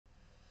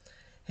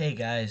Hey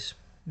guys,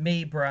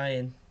 me,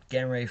 Brian,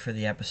 getting ready for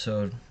the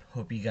episode.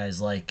 Hope you guys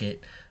like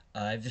it.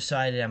 I've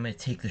decided I'm going to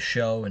take the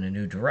show in a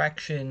new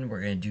direction.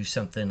 We're going to do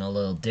something a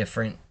little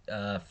different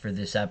for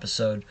this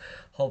episode.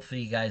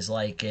 Hopefully, you guys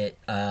like it.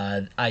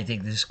 I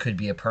think this could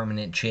be a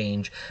permanent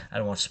change. I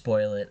don't want to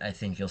spoil it. I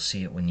think you'll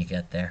see it when you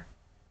get there.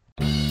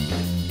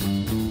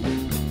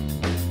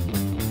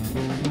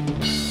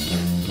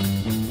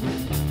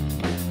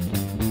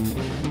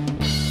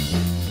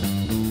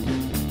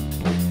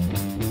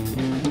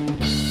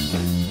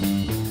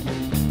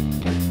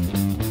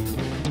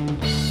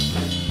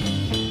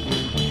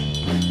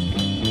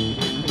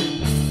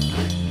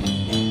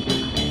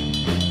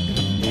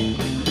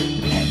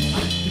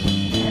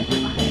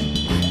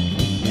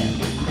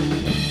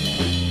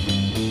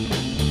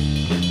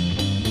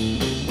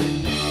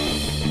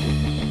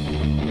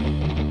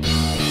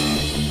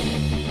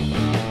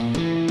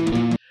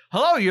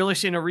 Hello, you're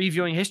listening to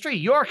Reviewing History,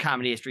 your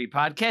comedy history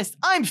podcast.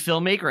 I'm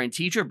filmmaker and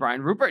teacher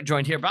Brian Rupert,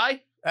 joined here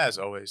by... As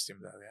always, Tim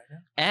Dalia.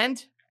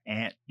 And...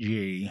 Aunt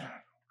G.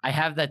 I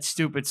have that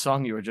stupid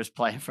song you were just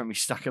playing for me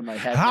stuck in my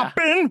head. I've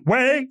been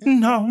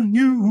waiting on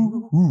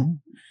you.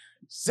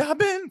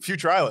 Zabin,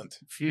 Future Island.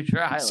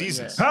 Future Island.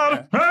 Seasons.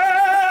 Yeah.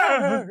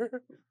 Yeah.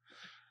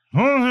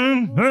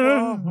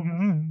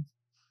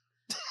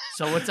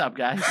 So what's up,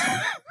 guys?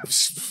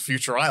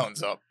 Future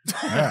Island's up.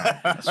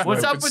 Yeah.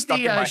 What's up It's with stuck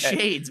in my the head.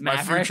 shades, My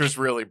Maverick? future's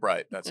really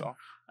bright, that's all.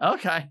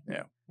 Okay.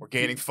 Yeah. We're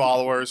gaining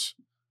followers.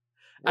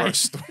 We're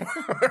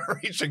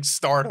reaching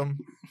stardom.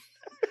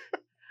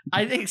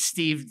 I think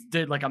Steve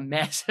did like a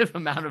massive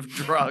amount of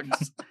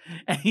drugs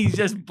and he's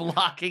just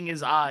blocking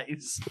his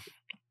eyes.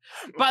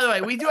 By the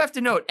way, we do have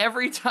to note,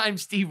 every time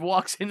Steve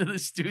walks into the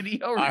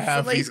studio I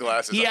have recently, these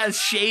glasses he on. has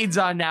shades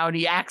on now and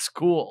he acts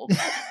cool.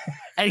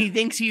 And he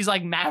thinks he's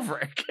like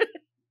Maverick.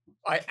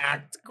 I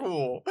act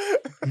cool.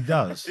 He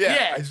does. Yeah.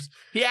 Yeah. I just,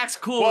 He acts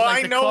cool. well, with, like,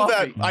 I the know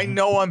coffee. that. I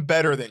know I'm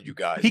better than you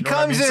guys. He You know what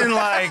I comes mean?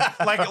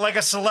 in like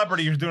a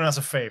celebrity who's doing us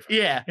a favor.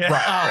 Yeah. Yeah.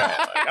 Right, Oh. right.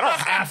 Like, I don't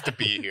have to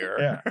be here.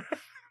 Yeah.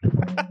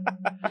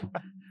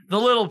 The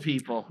little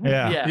people.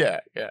 Yeah.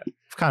 Yeah.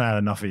 I've kind of had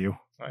enough of you.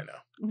 I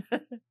know.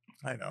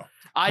 I know.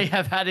 I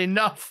have had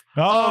enough.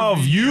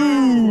 Of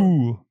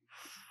you.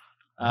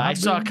 I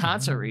saw a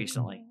concert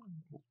recently.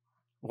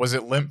 Was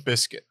it Limp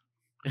Bizkit?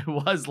 It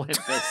was Limp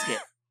Bizkit.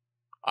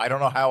 I don't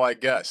know how I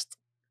guessed.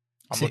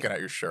 I'm See, looking at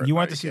your shirt. you now.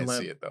 went to see can't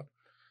Limp. see it though.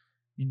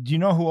 Do you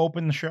know who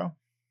opened the show?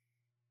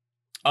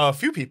 A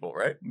few people,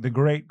 right? The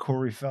great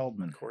Corey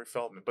Feldman. Corey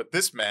Feldman. But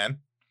this man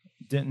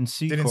Didn't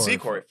see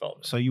Corey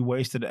Feldman. So you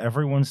wasted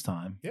everyone's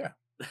time.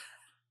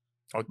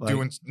 Oh, like-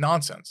 doing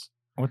nonsense.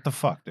 What the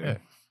fuck, dude? Yeah.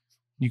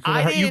 You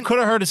could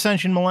have heard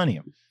Ascension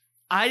Millennium.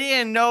 I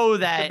didn't know You've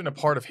that. been a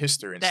part of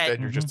history.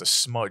 Instead, you're just a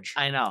smudge.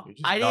 I know. You're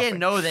just I nothing. didn't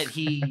know that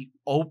he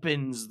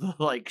opens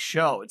the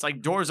show. It's like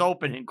doors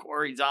open and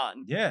Corey's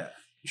on. Yeah.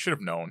 You should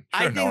have known. I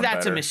Should've think known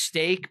that's better. a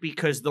mistake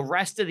because the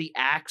rest of the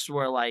acts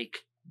were like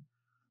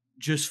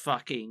just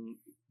fucking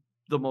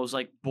the most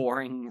like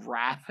boring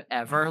rap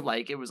ever.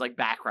 Like it was like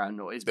background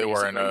noise. They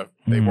weren't. basically.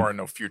 They Mhm. weren't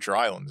no Future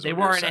Islands. is They what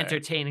you're weren't saying.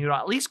 entertaining at all.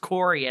 At least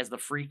Corey has the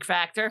freak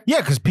factor.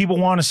 Yeah, because people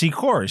want to see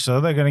Corey, so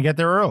they're going to get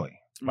there early.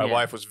 My Yeah.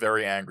 wife was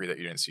very angry that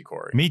you didn't see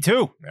Corey. Me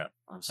too.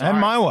 I'm sorry. And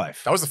my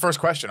wife. That was the first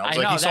question. I was I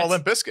like, know, "You saw that's-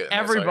 Limp Bizkit?" And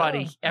I was like,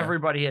 Everybody, "Oh,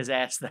 everybody has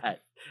asked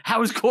that.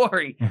 How's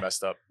Corey? yeah,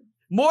 messed up."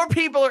 More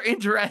people are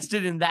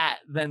interested in that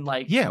than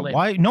like Yeah, Limp.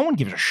 why? No one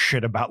gives a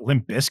shit about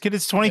Limp Bizkit.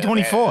 It's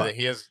 2024. Yeah,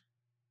 he has.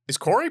 Is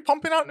Corey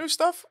pumping out new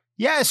stuff?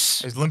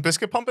 Yes. Is Limp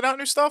Bizkit pumping out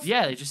new stuff?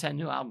 Yeah, they just had a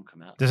new album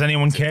come out. Does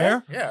anyone Is it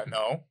care? that? Yeah,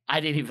 no. I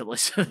didn't even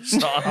listen to the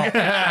song.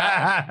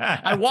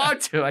 I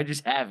want to, I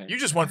just haven't. You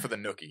just went for the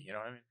nookie. You know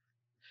what I mean?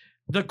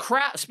 The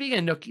crowd,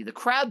 speaking of Nookie, the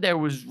crowd there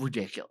was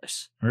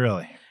ridiculous.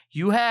 Really?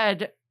 You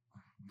had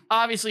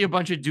obviously a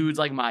bunch of dudes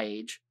like my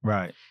age.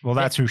 Right. Well,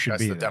 that's who should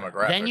That's be the there.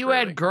 demographic. Then you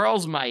really. had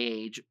girls my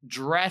age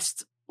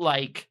dressed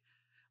like,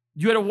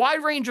 you had a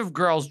wide range of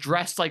girls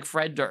dressed like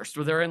Fred Durst,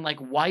 where they're in like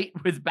white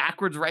with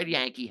backwards red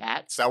Yankee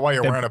hats. Is that why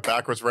you're They're wearing a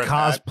backwards red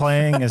hat?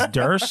 Cosplaying as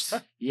Durst?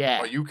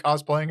 Yeah, Are you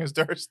cosplaying as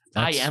Durst?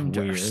 I That's am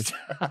weird. Durst.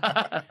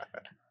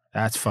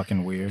 That's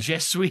fucking weird. Je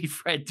suis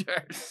Fred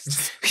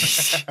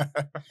Durst.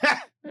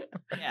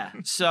 Yeah.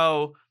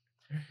 So,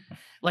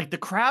 like, the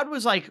crowd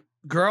was like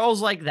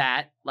girls like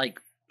that. Like,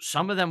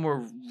 some of them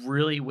were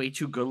really way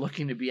too good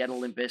looking to be at a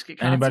Limp Bizkit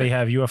concert. Anybody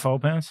have UFO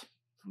pants?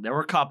 There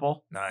were a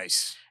couple.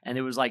 Nice. And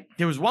it was like,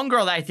 there was one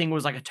girl that I think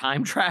was like a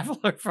time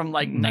traveler from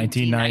like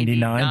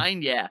 1999?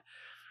 1999. Yeah.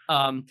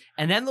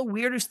 And then the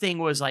weirdest thing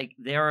was like,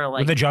 there were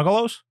like, With the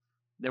Juggalos?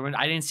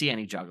 I didn't see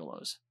any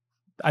juggalos.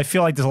 I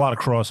feel like there's a lot of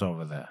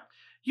crossover there.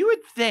 You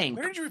would think.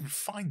 Where did you even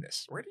find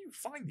this? Where do you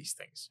find these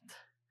things?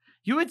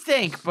 You would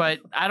think, but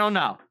I don't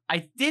know.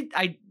 I'm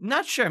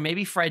not sure.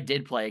 Maybe Fred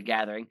did play a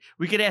gathering.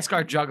 We could ask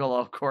our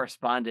Juggalo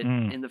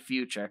correspondent in the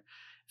future.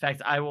 In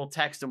fact, I will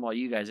text him while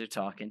you guys are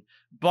talking.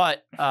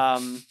 But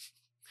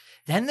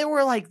then there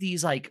were like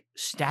these like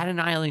Staten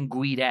Island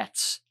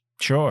Guidettes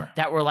Sure.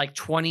 that were like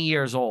 20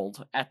 years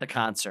old at the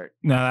concert.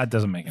 No, that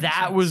doesn't make any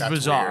That sense. was That's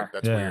bizarre. Weird.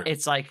 That's Yeah. weird.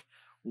 It's like,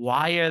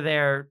 why are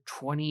there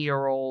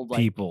 20-year-old like,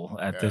 People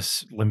at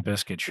this Limp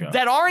Bizkit show.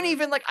 that aren't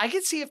even like, I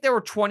could see if there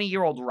were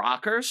 20-year-old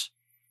rockers.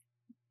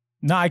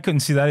 No, I couldn't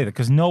see that either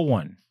because no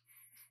one.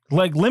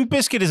 Like Limp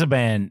Bizkit is a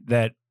band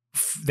that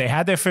they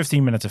had their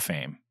 15 minutes of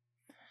fame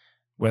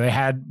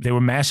where they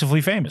were massively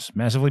famous,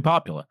 massively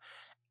popular.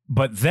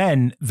 But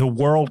then the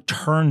world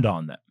turned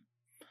on them.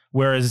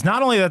 Whereas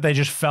not only that they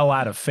just fell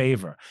out of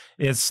favor,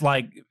 it's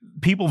like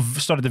people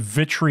started to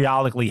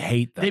vitriolically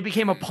hate them. They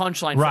became a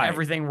punchline for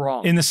everything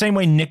wrong. In the same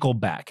way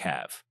Nickelback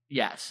have.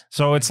 Yes.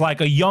 So it's like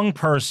a young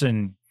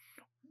person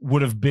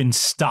would have been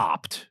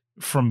stopped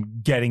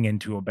from getting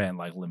into a band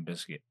like Limp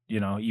Bizkit, you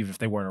know, even if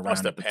they weren't around.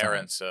 Plus, the at the time.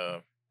 parents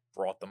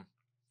brought them.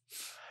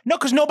 No,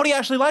 because nobody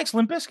actually likes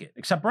Limp Bizkit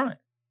except Brian.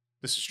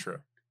 This is true.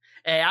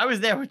 Hey, I was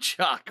there with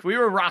Chuck. We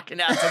were rocking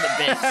out to the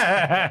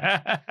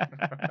bass.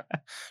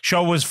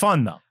 Show was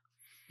fun though.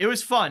 It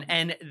was fun,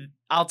 and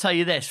I'll tell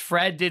you this: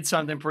 Fred did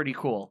something pretty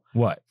cool.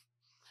 What?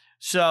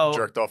 So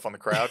Jerked off on the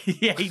crowd.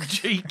 yeah,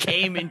 he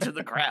came into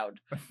the crowd.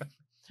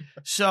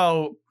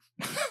 So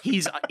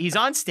he's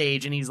on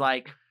stage and he's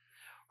like,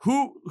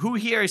 "Who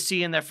here is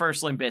seeing their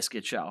first Limp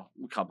Bizkit show?"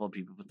 A couple of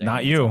people put their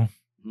Not hands you. up.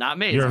 Not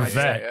me. You're a This is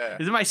my vet. Yeah.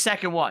 This is my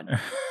second one.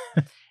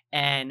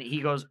 And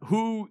he goes,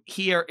 "Who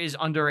here is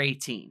under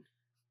 18?"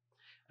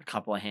 A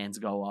couple of hands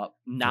go up.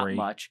 Not 3.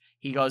 much.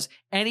 He goes,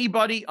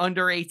 "Anybody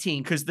under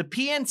 18?" Because the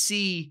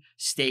PNC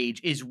stage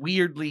is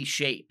weirdly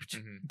shaped.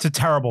 Mhm. It's a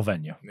terrible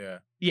venue. Yeah.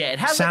 Yeah, it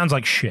has Sounds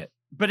like shit.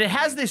 but it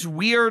has this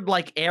weird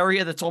like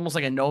area that's almost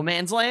like a no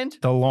man's land.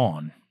 The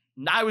lawn.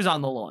 I was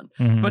on the lawn,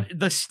 Mhm. but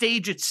the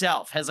stage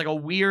itself has like a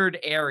weird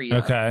area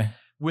Okay.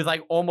 with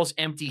like almost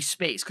empty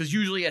space. Because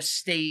usually a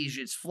stage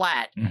is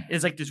flat. Mm.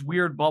 It's like this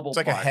weird bubble. It's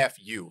like a part. half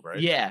U, right?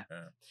 Yeah.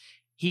 Yeah.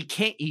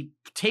 He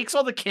takes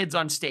all the kids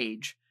on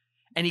stage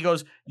and he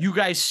goes, "You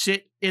guys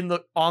sit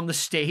on the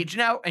stage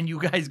now and you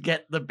guys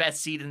get the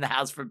best seat in the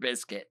house for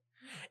Biscuit."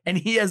 And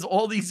he has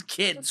all these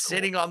kids That's cool.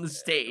 sitting on the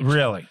stage.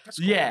 Really? That's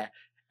cool. Yeah.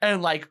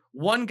 And like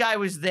one guy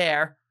was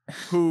there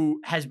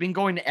who has been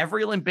going to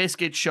every Limp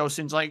Bizkit show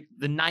since like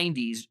the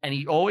 90s, and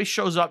he always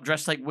shows up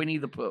dressed like Winnie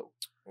the Pooh.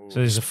 Ooh.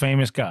 So he's a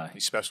famous guy.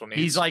 He's special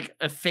needs. He's like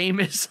a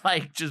famous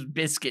like just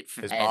biscuit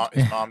fan.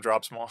 his mom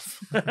drops him off.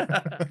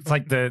 It's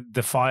like the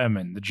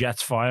fireman, the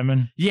Jets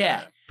fireman.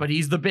 Yeah, but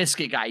he's the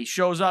biscuit guy. He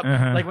shows up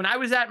Uh-huh. like when I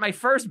was at my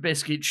first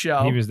biscuit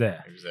show. He was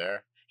there. He was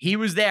there. He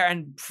was there,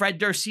 and Fred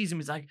Durst sees him.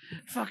 He's like,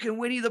 "Fucking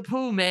Winnie the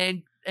Pooh,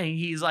 man!" And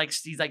he's like,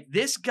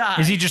 "This guy."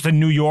 Is he just a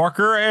New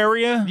Yorker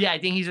area? Yeah, I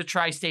think he's a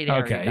tri-state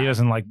area Okay. guy. He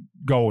doesn't like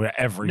go to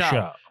every No.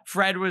 show.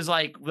 Fred was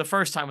like, the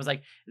first time was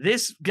like,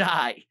 "This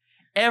guy.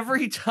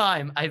 Every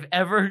time I've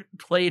ever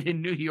played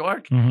in New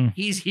York, Mhm.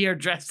 he's here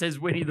dressed as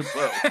Winnie the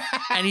Pooh."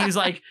 And he was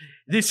like,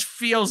 "This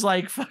feels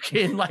like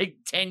fucking like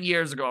 10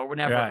 years ago or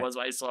whenever Right. it was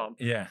when I saw him."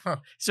 Yeah.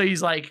 So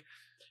he's like,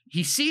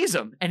 he sees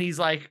him and he's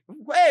like,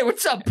 "Hey,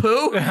 what's up,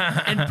 Pooh?"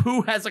 And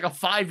Pooh has like a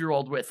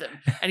 5-year-old with him.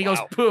 And he goes,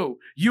 Wow. "Pooh,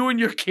 you and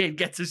your kid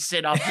get to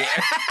sit up here."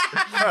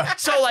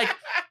 So like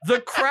the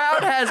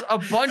crowd has a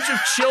bunch of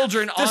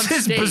children on This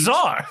is stage.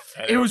 bizarre.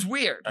 It was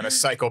weird. And a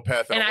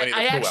psychopath. And Winnie the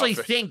I Pooh actually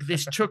outfit. think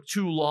this took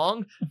too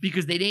long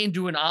because they didn't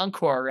do an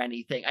encore or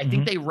anything. I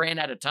think they ran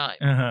out of time.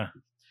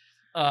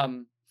 Uh-huh.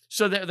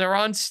 So they're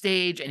on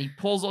stage and he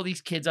pulls all these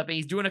kids up and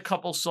he's doing a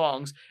couple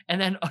songs. And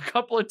then a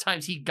couple of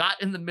times he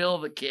got in the middle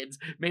of the kids,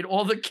 made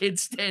all the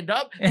kids stand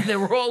up, and they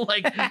were all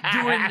like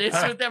doing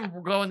this with them,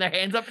 going their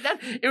hands up and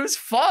down. It was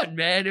fun,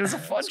 man. It was a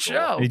fun That's cool.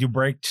 show. Did you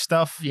break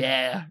stuff?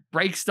 Yeah.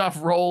 Break stuff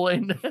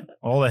rolling.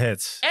 All the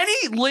hits.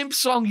 Any Limp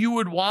song you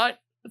would want,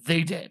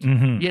 they did.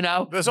 Mhm. You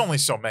know? There's only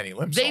so many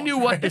Limp They songs, knew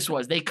what right? this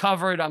was. They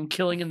covered I'm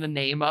Killing in the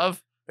Name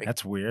of,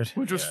 That's weird.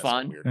 which was Yeah, that's a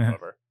fun. weird Uh-huh.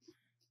 cover.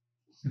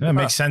 That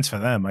makes sense for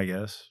them, I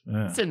guess.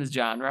 Yeah. It's in this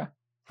genre.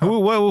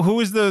 Who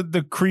is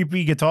the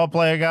creepy guitar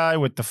player guy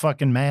with the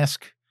fucking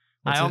mask?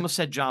 What's I it? almost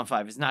said John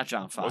 5. It's not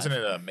John 5. Wasn't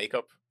it a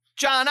makeup?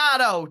 John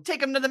Otto,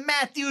 take him to the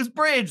Matthews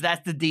Bridge.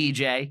 That's the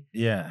DJ.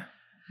 Yeah.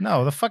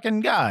 No, the fucking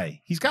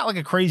guy. He's got like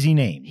a crazy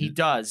name. He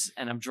does,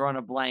 and I'm drawing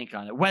a blank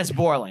on it. Wes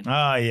Borland.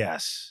 Ah,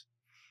 yes.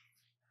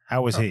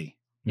 How was he?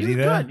 He Was was he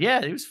there? good.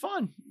 Yeah, he was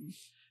fun.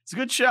 It's a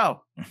good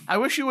show. I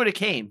wish you would have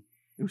came.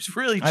 It was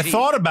really cheap. I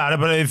thought about it,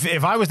 but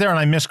if I was there and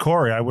I missed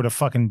Corey, I would have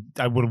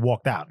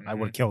walked out. I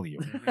would have killed you.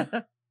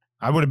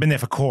 I would have been there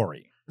for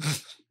Corey.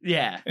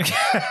 Yeah.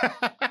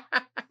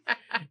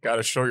 Got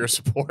to show your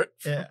support.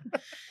 Yeah.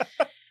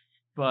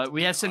 But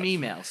we have some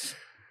emails.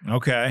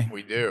 Okay.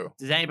 We do.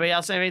 Does anybody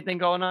else have anything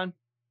going on?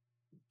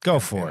 Go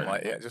for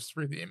it. Yeah, just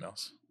read the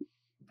emails.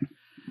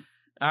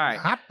 All right.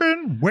 I've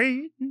been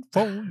waiting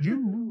for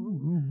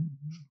you.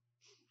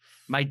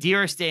 My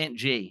dearest Aunt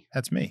G.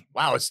 That's me.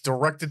 Wow, it's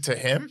directed to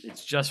him?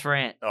 It's just for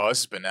Aunt. Oh, this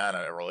is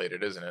banana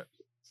related, isn't it?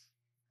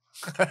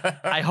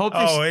 I hope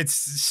this. Oh,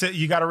 it's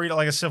you got to read it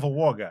like a Civil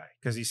War guy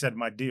because he said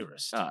my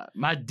dearest.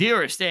 My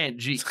dearest Aunt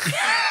G.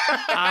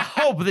 I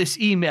hope this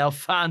email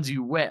finds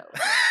you well.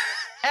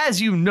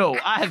 As you know,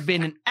 I have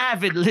been an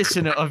avid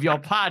listener of your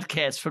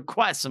podcast for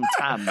quite some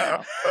time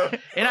now,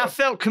 and I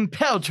felt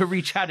compelled to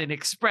reach out and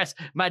express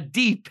my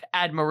deep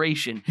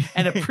admiration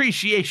and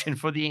appreciation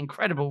for the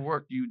incredible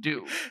work you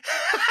do.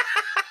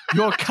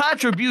 Your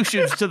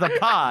contributions to the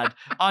pod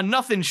are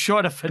nothing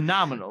short of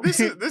phenomenal. This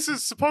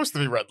is supposed to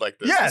be read like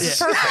this. Yes. This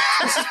is perfect.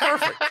 This is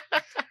perfect.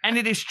 And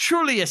it is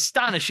truly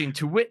astonishing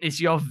to witness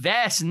your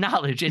vast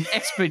knowledge and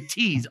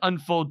expertise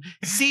unfold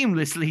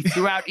seamlessly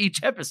throughout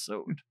each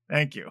episode.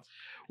 Thank you.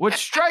 What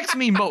strikes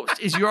me most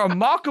is your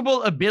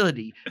remarkable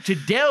ability to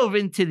delve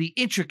into the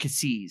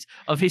intricacies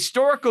of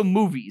historical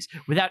movies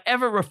without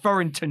ever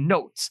referring to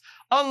notes,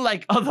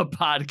 unlike other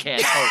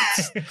podcast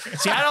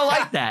hosts. See, I don't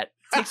like that.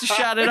 Takes a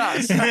shot at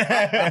us.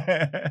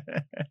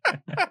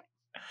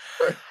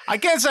 I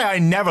can't say I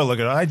never look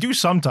at it. I do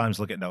sometimes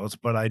look at notes,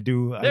 but I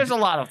do. There's a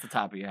lot off the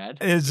top of your head.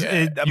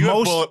 You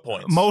have bullet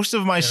points. Most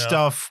of my know?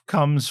 stuff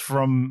comes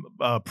from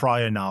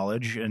prior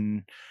knowledge,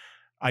 and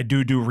I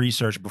do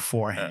research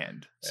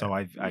beforehand. So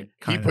I He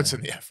kinda, puts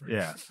in the effort.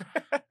 Yeah.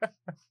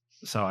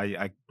 So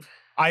I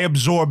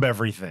absorb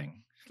everything.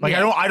 Like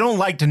Yeah. I don't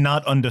like to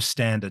not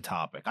understand a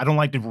topic. I don't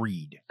like to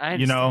read. I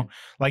You know,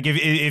 like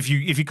if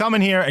you come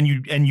in here and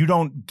you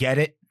don't get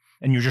it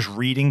and you're just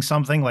reading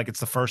something like it's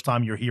the first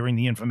time you're hearing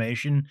the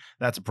information,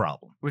 that's a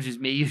problem. Which is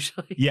me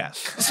usually.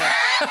 Yes.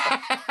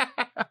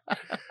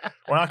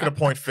 We're not going to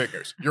point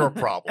fingers. You're a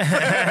problem.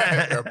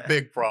 You're a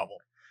big problem.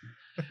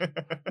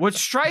 What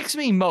strikes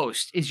me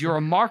most is your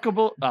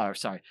remarkable.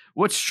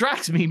 What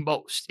strikes me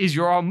most is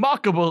your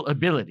remarkable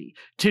ability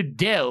to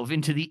delve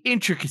into the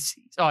intricacies.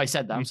 Oh, I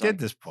said that. I'm You sorry. did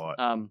this part.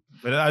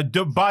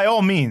 But By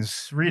all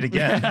means, read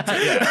again.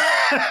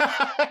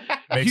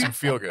 Makes him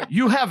feel good.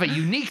 you have a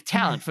unique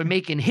talent for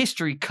making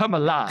history come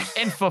alive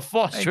and for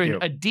fostering you.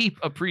 a deep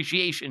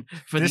appreciation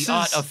for This the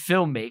art is- of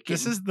filmmaking.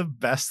 This is the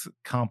best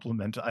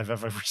compliment I've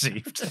ever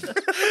received.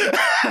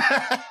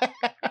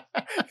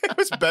 It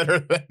was better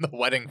than the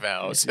wedding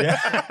vows.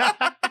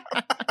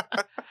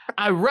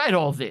 I read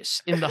all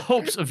this in the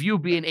hopes of you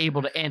being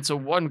able to answer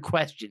one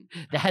question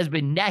that has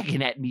been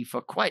nagging at me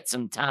for quite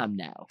some time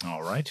now.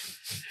 All right.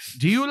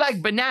 Do you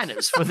like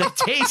bananas for their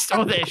taste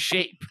or their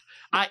shape?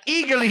 I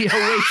eagerly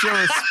await your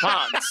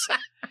response.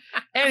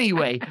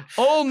 Anyway,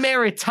 old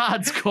Mary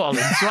Todd's calling,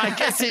 so I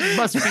guess it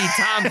must be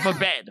time for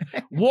bed.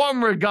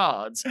 Warm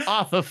regards,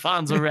 Arthur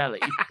Fonzarelli.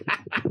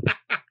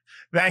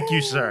 Thank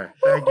you, sir.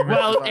 Thank you.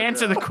 Well,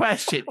 answer the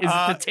question. Is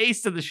it the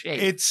taste or the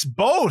shape? It's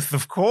both,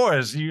 of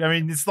course.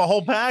 It's the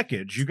whole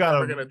package. You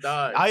Never gotta. gonna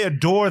die. I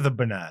adore the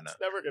banana. It's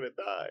never gonna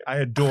die. I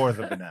adore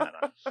the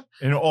banana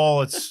in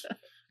all its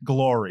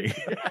glory.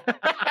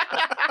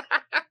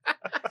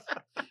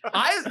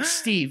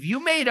 Steve,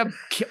 you made a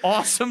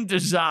awesome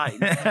design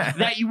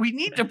that we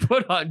need to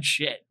put on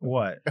shit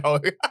What? Oh,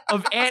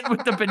 of Ant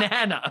with the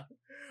banana.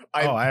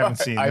 I haven't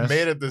seen I this.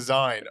 made a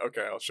design.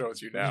 Okay, I'll show it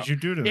to you What now. did you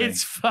do to me?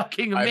 It's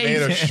fucking I made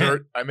amazing. a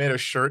shirt. I made a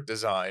shirt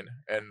design,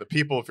 and the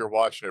people, if you're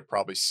watching it,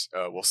 probably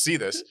will see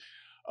this.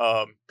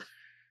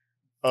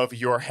 Of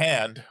your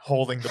hand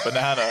holding the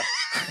banana,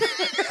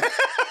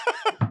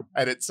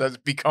 and it says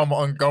 "Become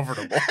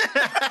ungovernable."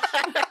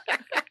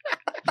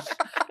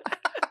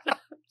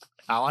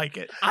 I like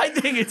it. I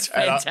think it's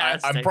And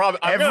fantastic. I'm probably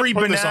Every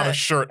put this on banana- a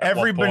shirt. at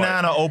Every one point.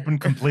 banana opened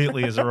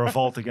completely is a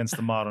revolt against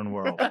the modern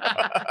world.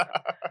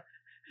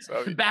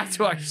 So Back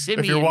to our simian.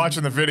 if you're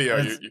watching the video,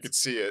 That's- you can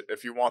see it.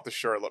 If you want the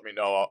shirt, let me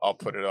know. I'll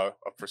put it up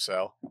for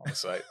sale on the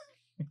site.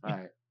 All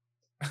right.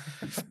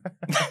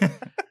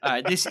 All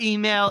right. This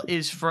email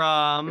is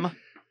from,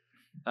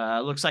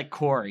 looks like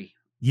Corey.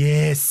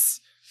 Yes.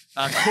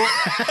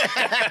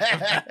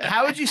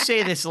 How would you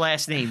say this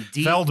last name?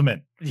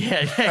 Feldman.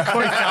 Yeah,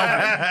 Corey Feldman.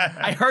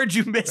 I heard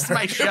you missed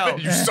my show.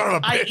 You son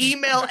of a I bitch.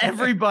 email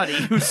everybody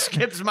who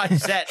skips my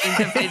set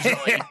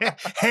individually.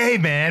 Hey,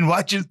 man,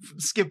 watch you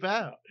skip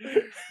out.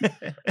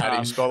 How do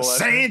you spell the last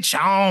name? Saint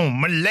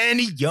John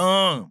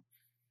Millennium.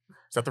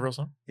 Is that the real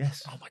song?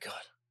 Yes. Oh my god.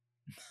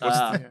 What's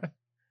the,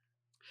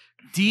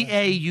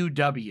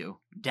 D-A-U-W.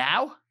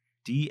 Dow?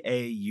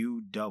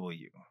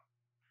 D-A-U-W.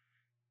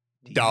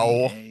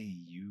 Dow. D-A-U-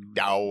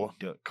 Dow.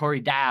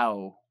 Corey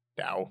Dow.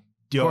 Dow.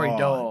 Corey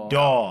Daw.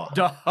 Daw.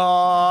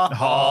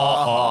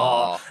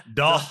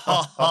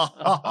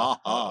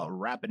 Daw.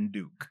 Rapping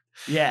Duke.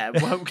 Yeah,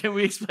 well, can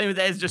we explain what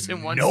that is just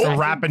in one No, second?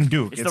 Rapping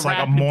Duke. It's It's the like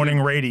a Rappin' morning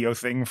radio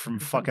thing from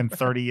fucking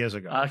 30 years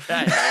ago.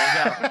 Okay,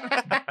 there we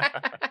go.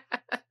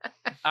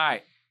 All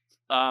right.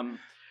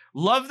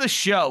 Love the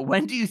show.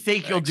 When do you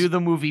think you'll Thanks. do the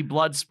movie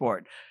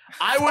Bloodsport?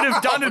 I would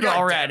have done it God damn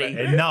already. it.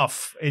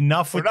 Enough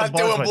with We're the not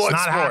doing Bloodsport. It's not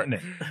Bloodsport.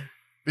 happening.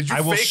 Did you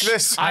I will fake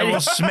this? I will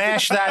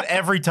smash that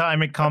every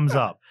time it comes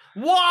up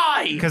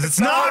Why? because it's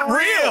not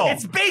real.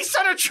 It's based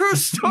on a true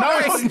story. No,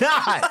 it's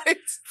not.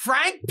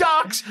 Frank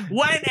Dux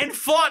went and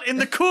fought in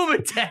the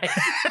Kumite.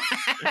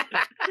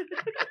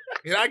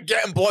 You're not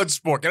getting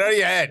Bloodsport. Get out of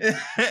your head.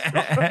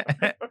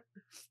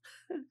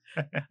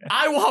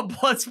 I want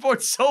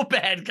Bloodsport so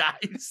bad,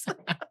 guys.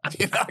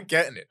 You're not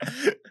getting it.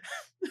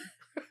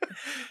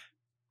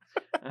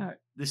 All right.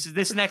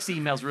 This next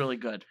email's really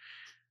good.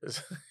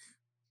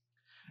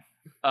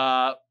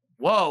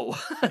 Whoa.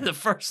 The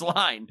first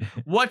line.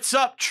 What's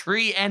up,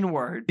 tree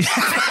N-word?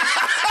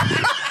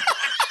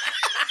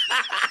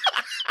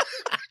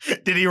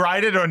 Did he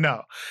write it or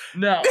no?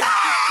 No.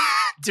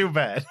 Too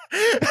bad.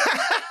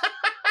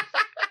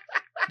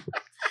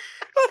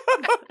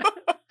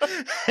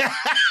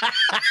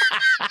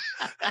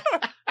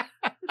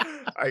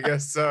 I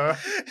guess,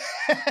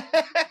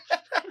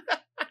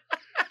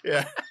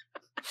 yeah.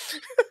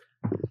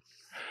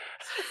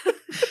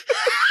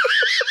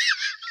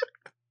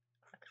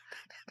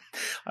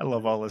 I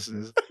love all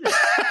listeners.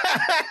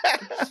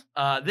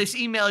 This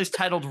email is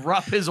titled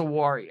Rupp is a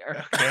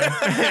Warrior.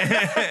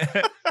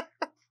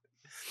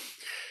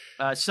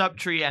 Sup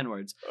tree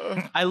N-words.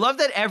 I love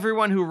that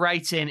everyone who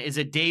writes in is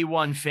a day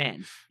one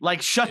fan.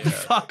 Like, shut the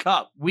fuck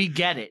up. We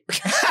get it.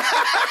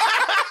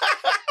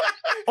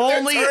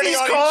 Only turning he's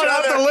on calling each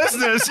out other. the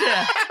listeners.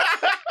 Yeah.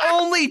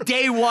 Only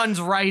day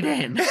ones write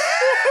in.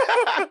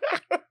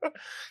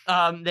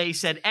 They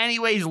said,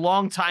 anyways,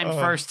 long time,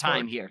 first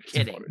time here.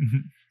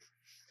 Kidding.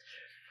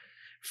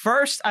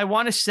 First, I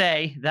want to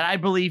say that I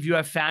believe you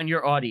have found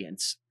your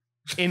audience.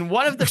 In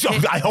one of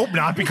the I hope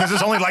not, because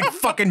there's only like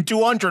fucking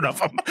 200 of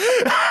them.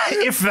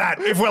 If that,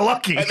 if we're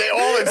lucky. And they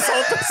all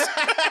insult us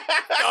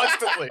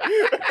constantly.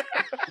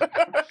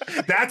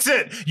 That's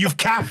it. You've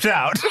capped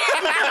out.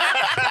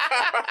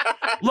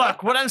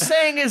 Look, what I'm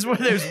saying is when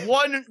there's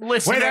one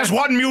listener. Where there's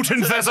one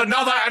mutant, there's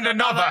another and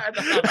another.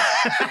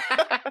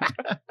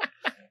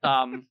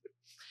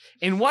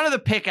 In one of the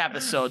pick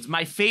episodes,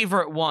 my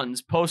favorite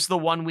ones, post the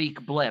 1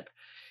 week blip,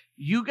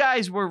 you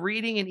guys were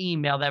reading an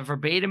email that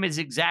verbatim is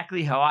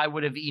exactly how I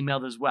would have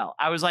emailed as well.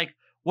 I was like,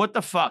 what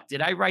the fuck?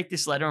 Did I write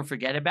this letter and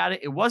forget about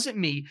it? It wasn't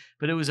me,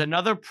 but it was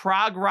another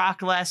prog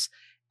rock less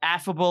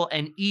affable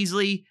and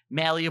easily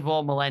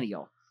malleable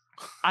millennial.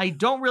 I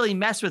don't really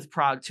mess with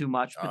prog too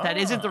much, but that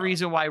isn't the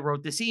reason why I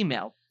wrote this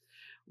email.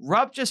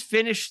 Rupp just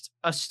finished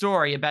a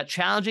story about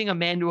challenging a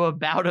man to a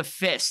bout of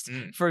fist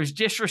for his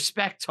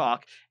disrespect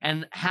talk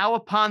and how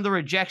upon the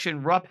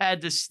rejection, Rupp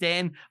had to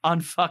stand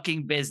on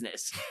fucking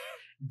business.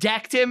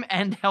 Decked him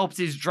and helped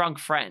his drunk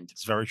friend.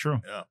 It's very true.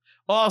 Yeah.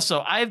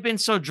 Also, I've been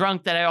so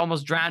drunk that I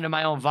almost drowned in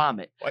my own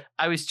vomit. What?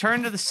 I was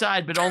turned to the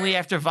side, but only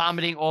after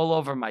vomiting all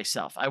over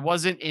myself. I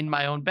wasn't in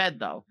my own bed,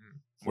 though.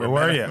 Where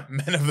were you?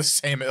 Men of the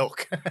same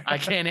ilk. I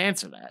can't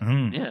answer that.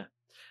 Mm. Yeah.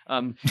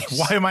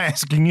 Why am I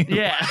asking you?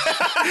 Yeah.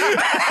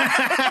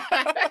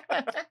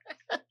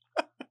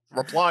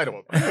 Reply to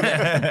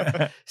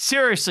him.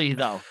 Seriously,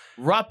 though,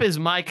 Rupp is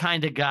my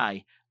kind of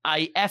guy.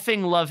 I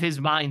effing love his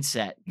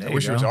mindset. I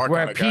wish it was our We're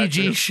kind a of guy,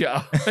 PG too.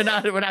 show. We're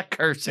not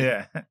cursing.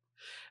 Yeah.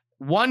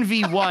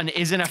 1v1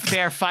 isn't a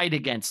fair fight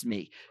against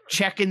me.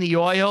 Checking the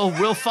oil.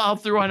 We'll follow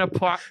through on a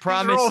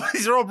promise.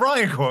 These are all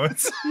Brian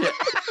quotes.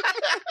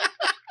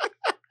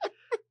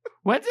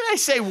 When did I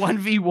say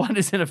 1v1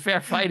 isn't a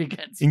fair fight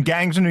against me? In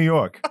Gangs of New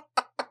York.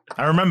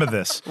 I remember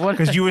this What?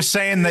 because you were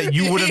saying that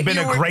you would have been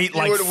You a would- great you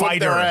like would have whooped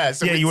fighter. their ass,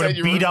 and Yeah, we you would said have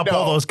you beat were- up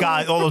all no. those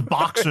guys, all those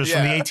boxers Yeah.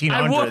 from the I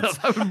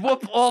 1800s. would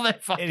whoop all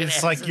that fucking It's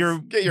asses. like you're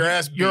Get your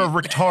ass beat. you're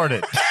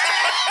retarded.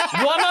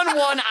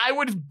 One-on-one, I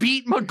would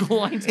beat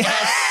McGloin's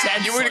ass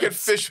senseless. You would get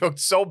fish hooked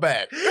so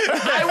bad.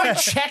 I would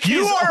check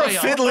You his are oil. a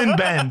fiddling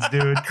Benz,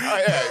 dude.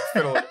 Oh, yeah,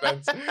 fiddle with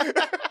Benz.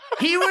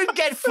 He would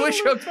get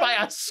fish hooked by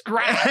a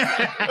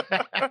scrap.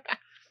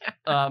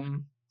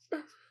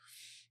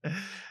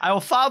 I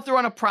will follow through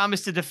on a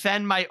promise to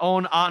defend my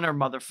own honor,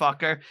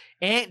 motherfucker.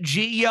 Aunt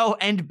Geo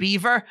and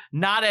Beaver,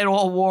 not at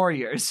all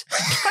warriors.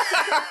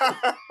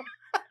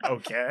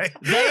 Okay.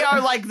 They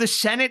are like the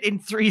Senate in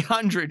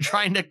 300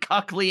 trying to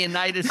cuck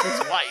Leonidas'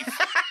 wife.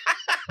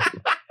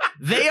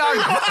 They are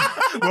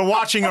We're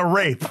watching a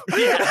rape.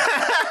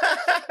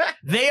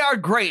 they are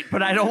great,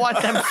 but I don't want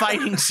them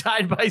fighting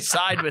side by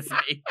side with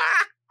me.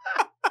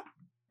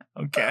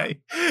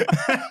 Okay.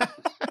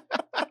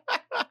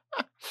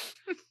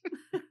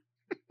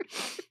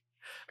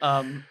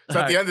 Is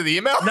that the end of the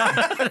email? No,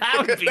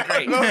 that would be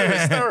great. That would be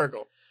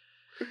hysterical.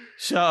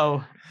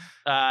 So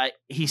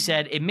he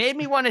said, it made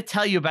me want to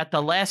tell you about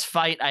the last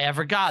fight I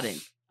ever got in.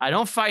 I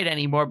don't fight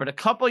anymore, but a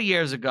couple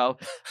years ago,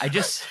 I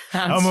just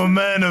found I'm a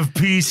man of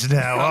peace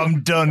now.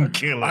 I'm done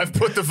killing. I've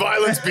put the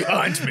violence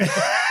behind me.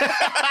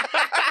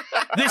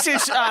 This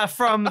is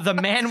from The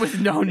Man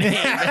with No Name.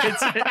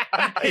 It's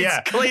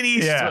Yeah. Clint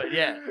Eastwood.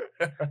 Yeah.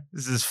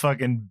 This is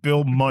fucking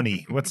Bill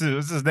Money. What's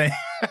his name?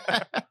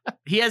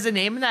 He has a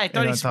name in that? I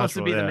thought Yeah, he's supposed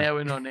to be The Untouchable, Man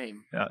with No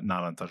Name.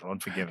 Not untouchable.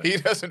 Unforgiven. He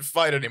doesn't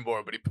fight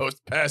anymore, but he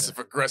posts passive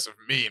aggressive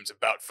memes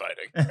about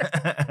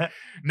fighting.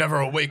 Never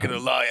awakened a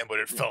lion, but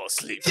it fell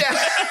asleep. Yeah.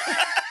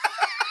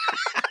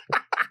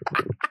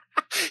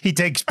 He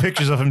takes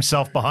pictures of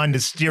himself behind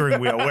his steering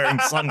wheel wearing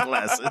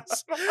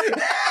sunglasses.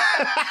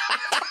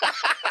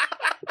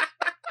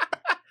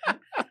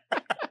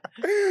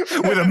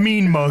 With a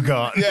mean mug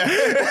on.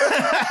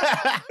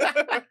 Yeah.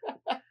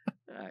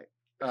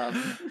 All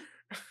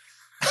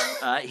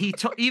right. He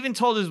even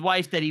told his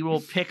wife that he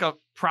will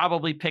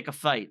probably pick a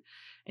fight.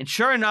 And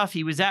sure enough,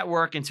 he was at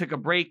work and took a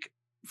break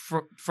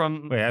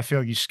from. Wait, I feel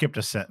like you skipped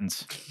a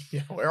sentence.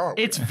 Yeah, where are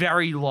we? It's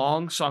very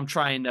long, so I'm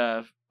trying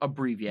to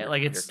abbreviate.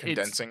 Like You're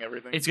condensing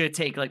everything. It's gonna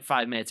take like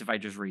 5 minutes if I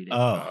just read it.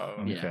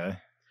 Oh, Yeah.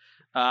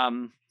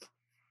 okay.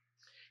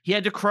 He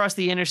had to cross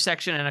the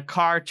intersection, and a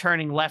car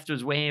turning left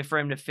was waiting for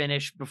him to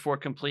finish before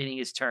completing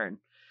his turn.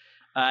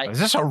 Is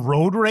this a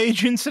road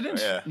rage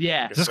incident?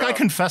 Yeah. Is this guy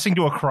confessing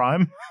to a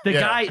crime? The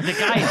guy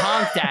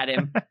honked at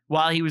him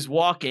while he was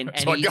walking, and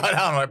So I got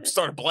out and I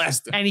started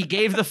blasting. and he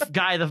gave the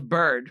guy the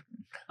bird.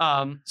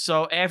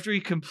 So after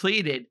he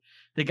completed,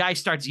 the guy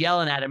starts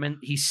yelling at him, and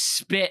he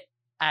spit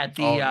at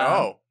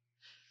the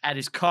at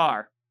his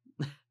car.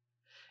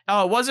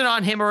 Oh, it wasn't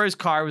on him or his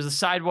car. It was the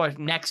sidewalk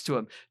next to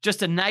him.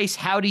 Just a nice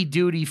howdy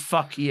doody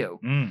fuck you.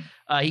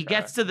 He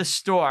gets to the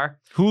store.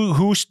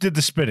 Who did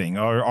the spitting?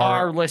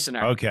 Our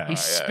listener. Okay. He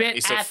spit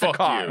He said, at the "Fuck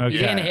car. you." He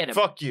didn't hit him.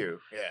 Fuck you.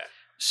 Yeah.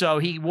 So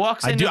he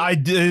walks in.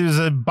 It was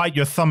a bite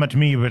your thumb at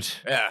me, but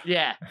Yeah.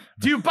 Yeah.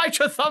 Do you bite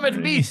your thumb at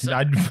me?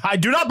 I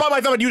do not bite my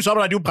thumb at you, son,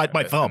 but I do bite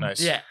my thumb.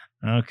 Nice. Yeah.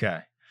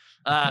 Okay.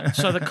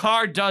 So the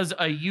car does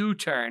a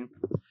U-turn.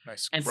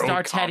 Nice. And road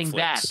starts heading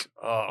conflicts.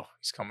 Oh,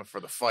 he's coming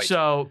for the fight.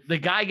 So the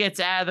guy gets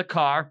out of the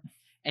car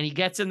and he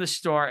gets in the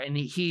store, and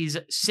he's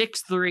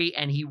 6'3"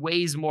 and he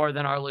weighs more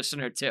than our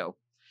listener too.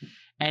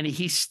 And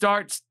he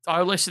starts,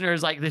 our listener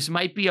is like, this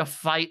might be a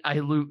fight I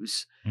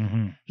lose.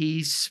 Mm-hmm.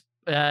 He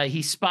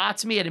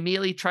spots me and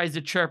immediately tries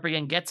to chirp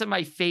again, gets in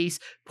my face,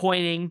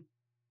 pointing,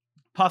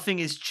 puffing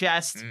his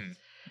chest.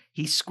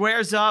 He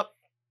squares up.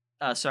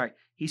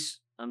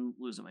 I'm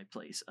losing my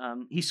place.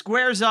 He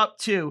squares up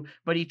too,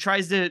 but he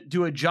tries to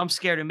do a jump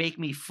scare to make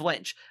me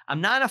flinch. I'm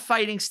not in a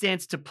fighting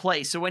stance to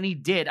play, so when he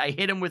did, I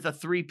hit him with a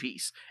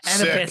 3-piece and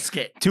Sick. a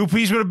biscuit.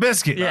 2-piece with a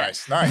biscuit. Yeah.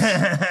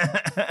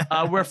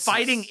 Nice. We're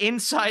fighting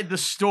inside the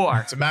store.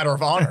 It's a matter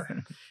of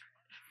honor.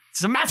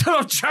 It's a matter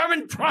of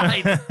German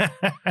pride.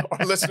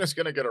 Our listener's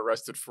going to get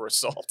arrested for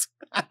assault.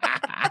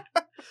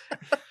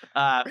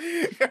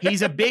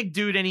 He's a big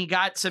dude and he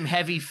got some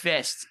heavy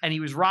fists and he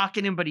was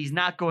rocking him, but he's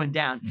not going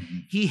down.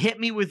 He hit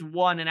me with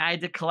one and I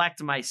had to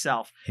collect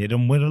myself. Hit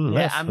him with a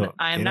left hook.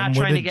 I'm not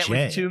trying to get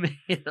with too many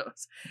of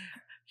those.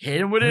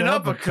 Hit him with an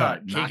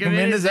uppercut. Kick him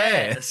in his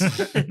ass.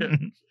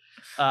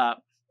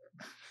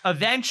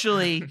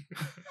 Eventually,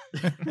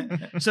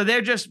 so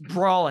they're just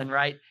brawling,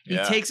 right? He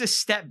takes a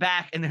step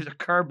back and there's a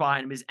curb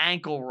behind him. His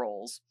ankle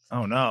rolls.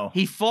 Oh, no.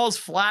 He falls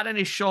flat on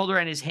his shoulder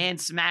and his hand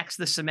smacks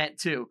the cement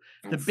too.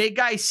 The big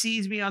guy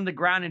sees me on the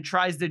ground and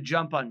tries to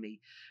jump on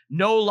me.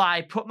 No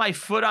lie, put my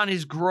foot on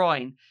his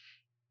groin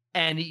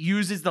and he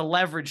uses the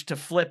leverage to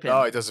flip him.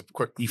 Oh, he does a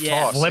quick He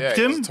toss. flipped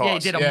Yeah, him? he does a Yeah, he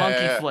toss. did a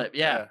monkey flip.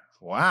 Yeah.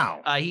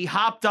 Wow. He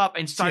hopped up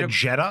and Is he a started.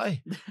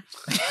 Jedi?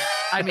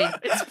 I mean,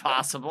 it's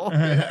possible.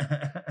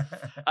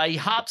 He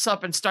hops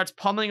up and starts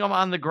pummeling him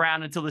on the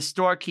ground until the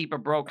storekeeper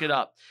broke it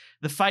up.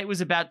 The fight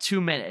was about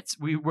 2 minutes.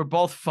 We were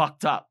both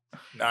fucked up.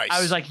 Nice.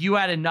 I was like, you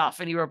had enough.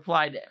 And he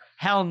replied,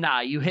 hell nah,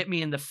 you hit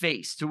me in the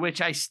face. To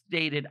which I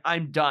stated,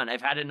 I'm done.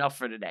 I've had enough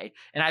for today.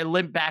 And I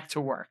limped back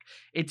to work.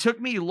 It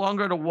took me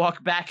longer to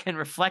walk back and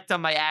reflect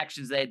on my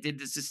actions than I did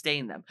to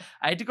sustain them.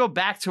 I had to go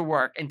back to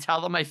work and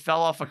tell them I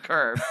fell off a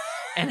curb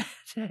and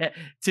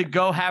to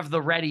go have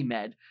the ready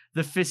med.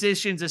 The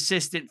physician's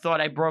assistant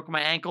thought I broke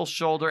my ankle,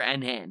 shoulder,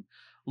 and hand.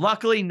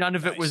 Luckily, none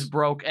of it was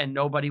broke and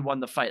nobody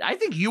won the fight. I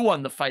think you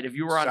won the fight if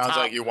you were on top. Sounds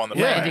like you won the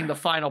fight. Landing the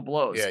final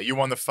blows. Yeah, you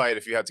won the fight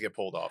if you had to get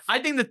pulled off. I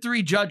think the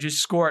 3 judges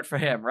score it for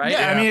him, right?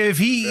 Yeah, I mean, if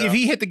Yeah.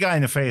 he hit the guy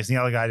in the face and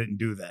the other guy didn't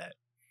do that,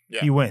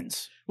 he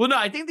wins. Well, no,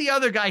 I think the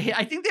other guy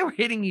I think they were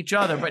hitting each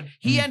other, but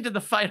he ended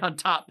the fight on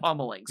top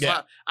pummeling.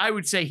 So I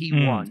would say he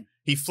won.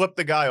 He flipped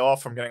the guy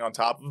off from getting on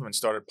top of him and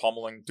started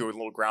pummeling, doing a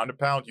little ground and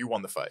pound. You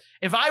won the fight.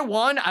 If I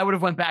won, I would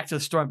have went back to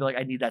the store and be like,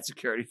 I need that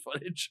security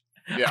footage.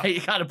 Yeah. I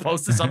gotta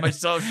post this on my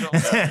socials.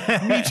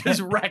 Me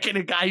just wrecking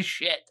a guy's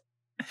shit.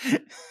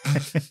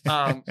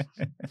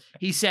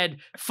 He said,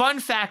 fun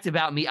fact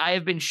about me, I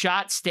have been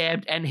shot,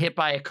 stabbed, and hit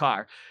by a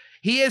car.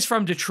 He is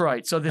from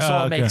Detroit, so this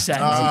all makes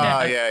sense.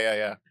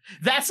 Yeah.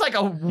 That's like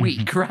a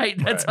week,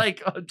 right? That's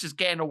like just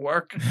getting to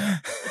work.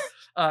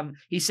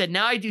 He said,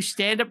 now I do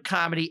stand-up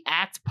comedy,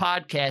 act,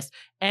 podcast,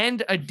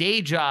 and a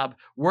day job,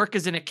 work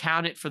as an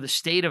accountant for the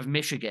state of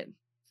Michigan.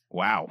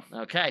 Wow.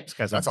 Okay. This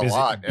guy's That's a a busy,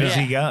 lot, yeah.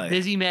 busy guy.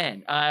 Busy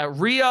man.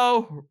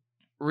 Riho.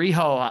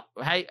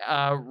 Hey,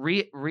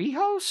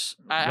 Rijos?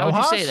 How would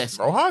you say this?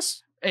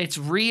 Rojas? It's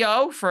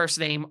Rio, first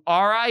name,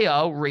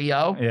 R-I-O,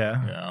 Rio,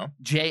 Yeah. Yeah.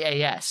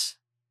 J-A-S.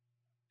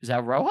 Is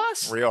that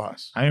Rojas?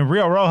 Riojas. I mean,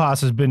 Rio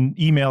Rojas has been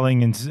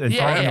emailing and talking to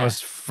yeah.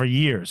 us for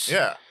years.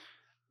 Yeah.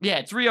 Yeah,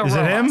 it's Rio Is it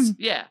Rojas. him?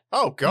 Yeah,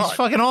 Oh, God. He's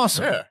fucking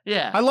awesome. Yeah.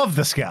 yeah. I love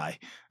this guy.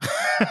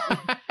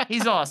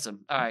 He's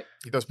awesome. All right.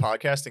 He does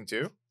podcasting,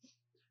 too?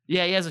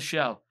 Yeah, he has a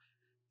show.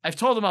 I've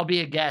told him I'll be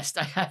a guest.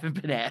 I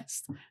haven't been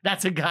asked.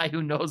 That's a guy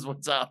who knows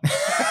what's up.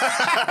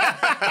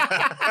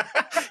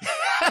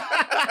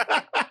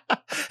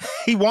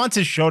 He wants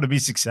his show to be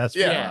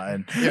successful. Yeah.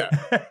 Ryan. Yeah.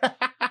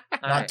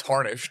 All Not right.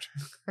 tarnished.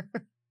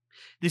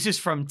 This is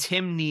from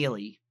Tim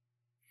Neely,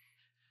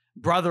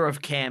 brother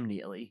of Cam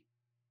Neely.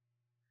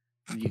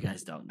 You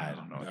guys don't know. I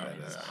don't know what that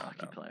He's is. a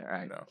hockey player. All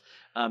right.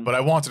 No. But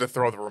I wanted to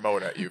throw the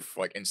remote at you,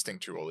 like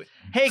instinctually.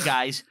 Hey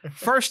guys,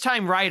 first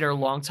time writer,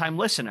 long time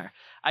listener.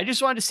 I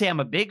just wanted to say I'm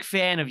a big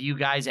fan of you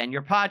guys and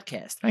your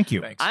podcast. Thank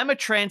you. Thanks. I'm a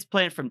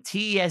transplant from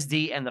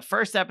TESD, and the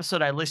first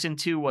episode I listened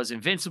to was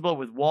Invincible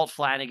with Walt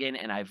Flanagan,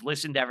 and I've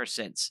listened ever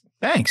since.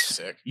 Thanks.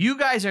 Sick. You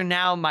guys are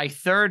now my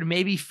third,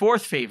 maybe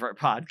fourth favorite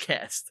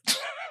podcast.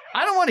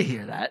 I don't want to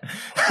hear that.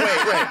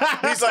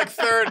 Wait. He's like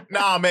third.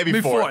 Nah,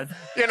 maybe fourth.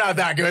 You're not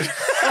that good.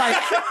 Like,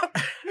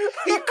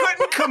 He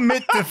couldn't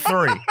commit to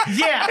 3.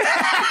 yeah.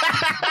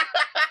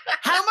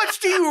 How much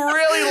do you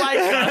really like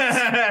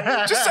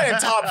us? Just saying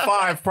top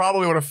 5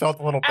 probably would have felt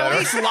a little At better.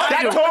 least lie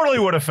That to totally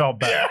would have felt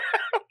better.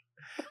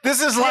 This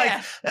is like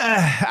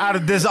out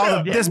of this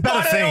other. There's better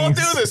Why do they all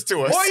things. do this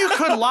to us? Or you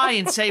could lie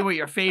and say what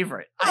your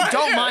favorite. I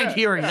don't mind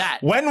hearing that.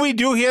 When we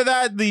do hear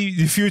that, the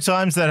few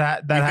times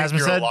that You has think been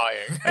you're said,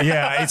 lying.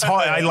 yeah, it's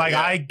hard.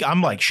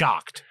 I'm like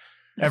shocked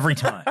every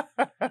time.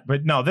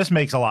 But no, this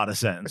makes a lot of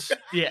sense.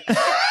 Yeah.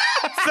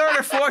 Third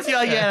or fourth, you're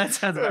like, yeah, that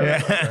sounds about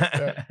right.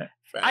 Yeah.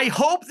 I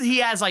hope he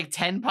has like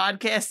 10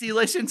 podcasts he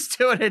listens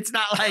to, and it's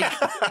not like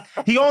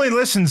He only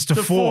listens to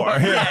the 4.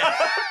 Yeah.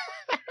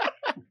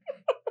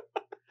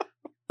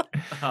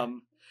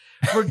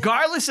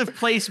 Regardless of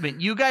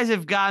placement, you guys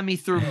have gotten me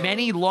through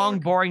many long,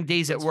 boring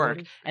days at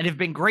work and have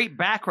been great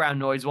background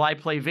noise while I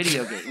play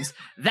video games.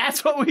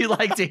 That's what we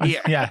like to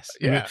hear. Yes.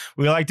 Yeah.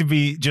 We like to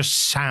be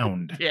just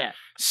sound. Yeah.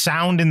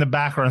 Sound in the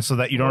background so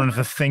that you don't have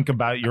to think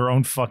about your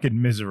own fucking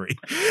misery.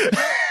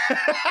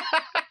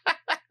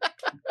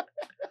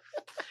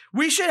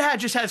 We should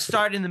just have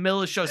started in the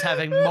middle of shows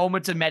having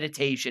moments of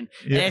meditation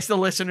and ask the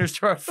listeners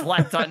to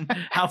reflect on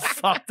how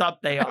fucked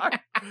up they are.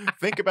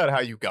 Think about how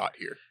you got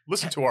here.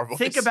 Listen to our voice.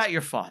 Think about your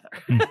father.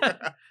 All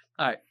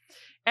right.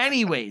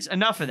 Anyways,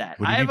 enough of that.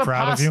 Would I he have be a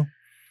proud of you?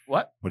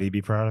 What? Would he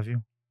be proud of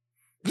you?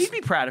 He'd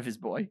be proud of his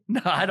boy. No,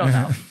 I don't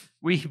know.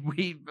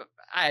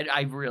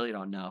 I really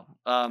don't know.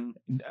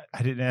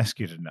 I didn't ask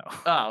you to know.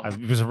 Oh.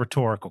 It was a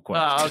rhetorical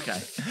question. Oh,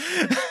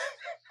 okay.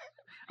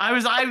 I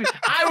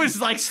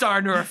was like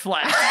starting to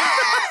reflect.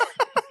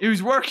 It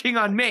was working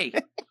on me.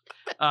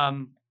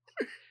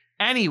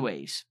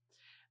 Anyways,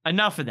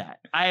 enough of that.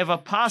 I have a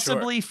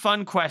possibly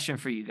fun question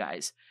for you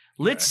guys.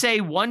 Let's say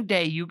one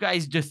day you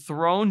guys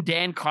dethrone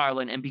Dan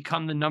Carlin and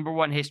become the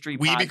 #1 history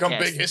We podcast. become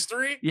big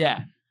history?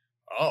 Yeah.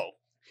 Oh.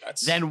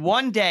 That's Then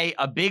one day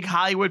a big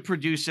Hollywood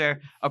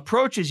producer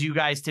approaches you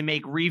guys to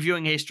make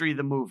Reviewing History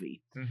the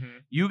movie.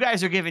 Mhm. You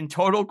guys are given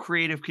total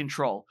creative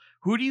control.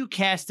 Who do you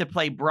cast to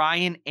play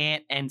Brian,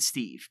 Ant, and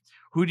Steve?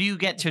 Who do you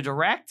get to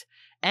direct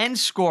and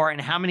score, and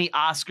how many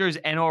Oscars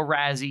and/or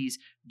Razzies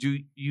do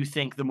you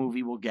think the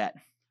movie will get?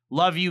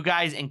 Love you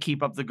guys and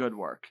keep up the good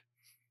work.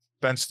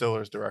 Ben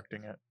Stiller's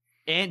directing it.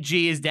 Aunt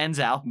G is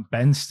Denzel.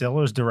 Ben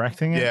Stiller's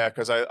directing it? Yeah,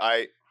 because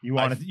You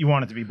want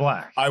it to be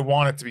black. I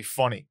want it to be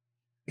funny.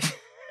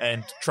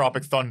 And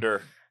Tropic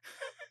Thunder,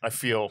 I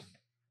feel.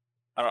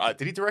 I don't know,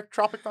 did he direct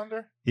Tropic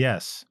Thunder?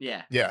 Yes.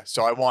 Yeah. Yeah,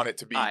 so I want it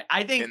to be. All right.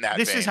 I think in that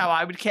this is vein. how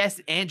I would cast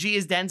it. Aunt G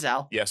is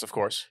Denzel. Yes, of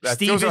course.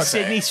 Steve goes without is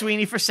Sydney saying.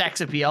 Sweeney for sex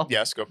appeal.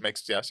 Yes, that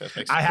makes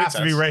complete I have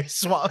to be sense. race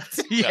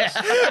swapped. Yeah.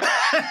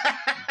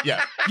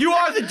 Yeah, You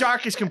are the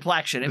darkest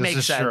complexion. It This makes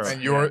is sense. true.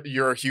 and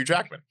you're Hugh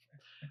Jackman.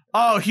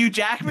 Oh, Hugh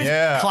Jackman?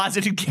 Yeah.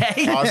 Closeted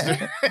gay?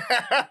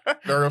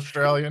 Very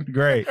Australian.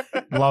 Great.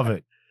 Love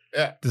it.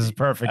 Yeah. This is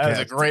perfect. That is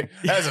a cast. great.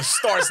 That is a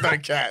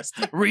star-studded cast.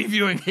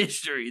 Reviewing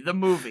History, the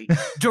movie.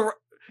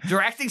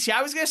 Directing. See,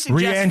 I was going to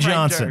suggest Rianne Fred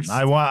Johnson. Durst.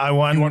 I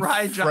want You want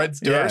Ryan Fred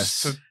Johnson.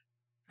 Durst Yes.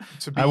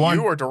 to be I want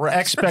you or direct?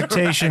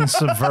 expectations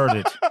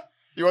subverted.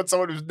 You want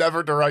someone who's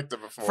never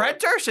directed before. Fred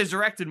Durst has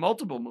directed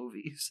multiple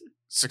movies.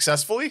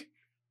 Successfully?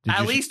 Did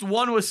At you- least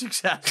one was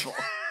successful.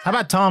 How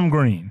about Tom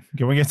Green?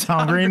 Can we get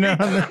Tom Green on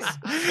Green. this?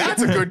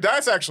 That's a good.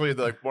 That's actually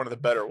like one of the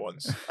better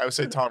ones. I would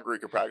say Tom Green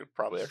could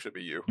probably actually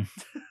be you.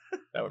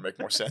 That would make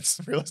more sense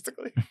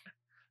realistically.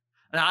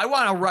 Now, I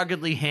want a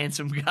ruggedly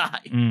handsome guy.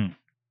 Mm,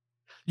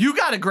 You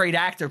got a great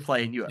actor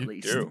playing you, at You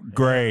least. do.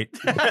 great.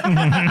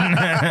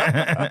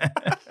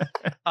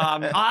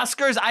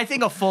 Oscars, I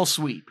think a full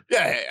sweep.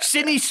 Yeah.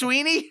 Sydney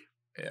Sweeney?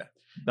 Oh,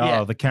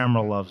 Yeah. the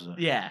camera loves it.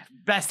 Yeah.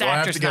 Best Do I have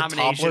actress to get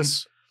nomination.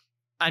 topless?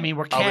 I mean,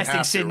 we're I would casting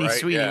have to, Sydney right?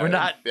 Sweeney. Yeah, We're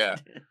not. Yeah.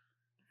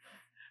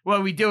 What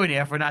are we doing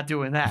here if we're not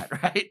doing that,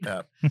 right?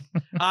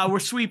 Yeah. We're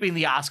sweeping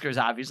the Oscars,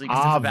 obviously,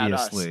 because it's about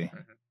us. Obviously.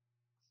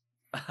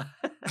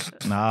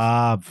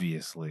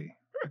 Obviously.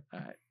 All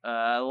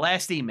right.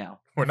 Last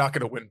email. We're not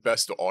going to win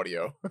best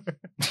audio.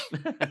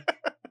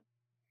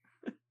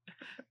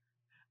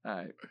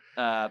 All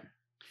right.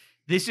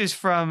 This is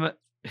from.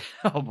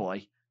 Oh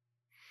boy.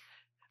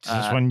 Is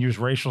this one use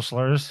racial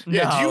slurs?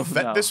 Yeah. Do No, you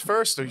vet no. this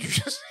first, or you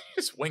just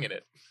winging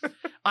it?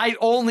 I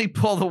only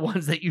pull the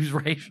ones that use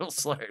racial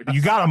slurs.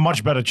 You got a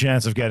much better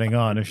chance of getting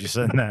on if you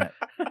send that.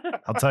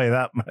 I'll tell you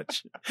that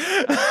much.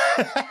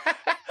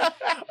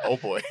 Oh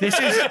boy. This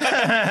is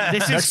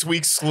Next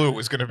week's slew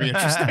is going to be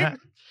interesting.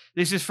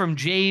 this is from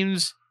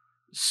James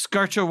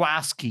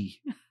Skarczewski,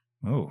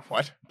 Oh,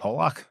 What?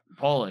 Polak.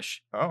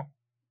 Polish. Oh.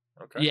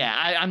 Okay. Yeah,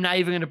 I'm not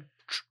even going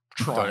to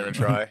try. Don't even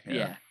try.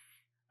 Yeah.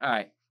 All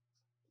right.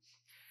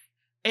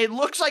 It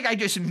looks like I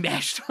just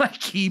mashed my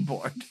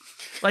keyboard.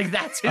 Like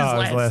that's his,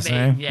 last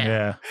name.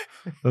 Yeah.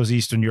 Those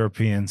Eastern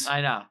Europeans.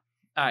 I know.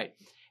 All right.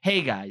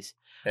 Hey guys.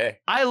 Hey.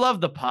 I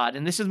love the pod,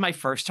 and this is my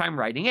first time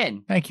writing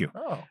in. Thank you.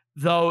 Oh.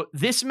 Though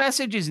this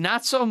message is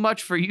not so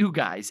much for you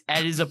guys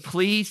as is a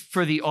plea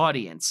for the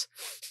audience.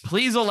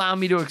 Please allow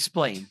me to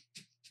explain.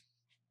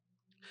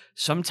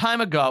 Some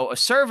time ago, a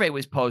survey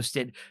was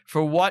posted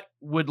for what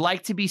would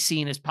like to be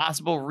seen as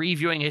possible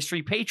reviewing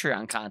history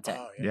Patreon content.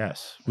 Oh,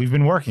 Yes. We've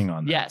been working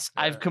on that. Yes,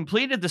 I've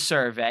completed the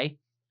survey,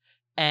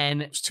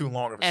 and It's too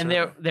long of a and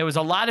survey. there was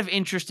a lot of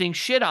interesting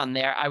shit on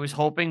there I was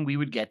hoping we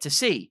would get to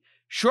see.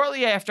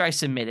 Shortly after I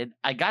submitted,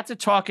 I got to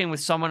talking with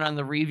someone on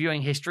the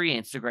Reviewing History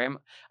Instagram,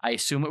 I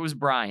assume it was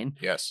Brian,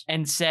 Yes.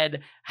 and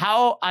said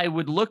how I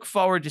would look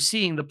forward to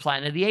seeing the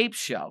Planet of the Apes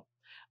show.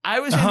 I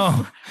was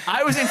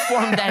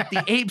informed that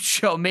the Apes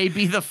show may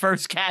be the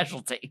first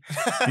casualty.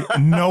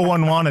 No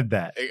one wanted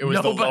that. It was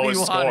Nobody the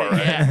lowest score, wanted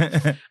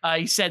it, right? yeah.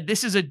 He said,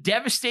 this is a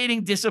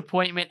devastating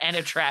disappointment and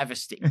a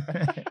travesty.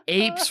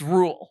 Apes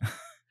rule.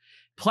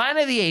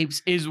 Planet of the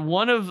Apes is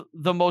one of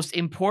the most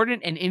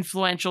important and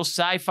influential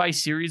sci-fi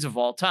series of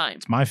all time.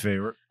 It's my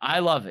favorite. I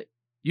love it.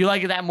 You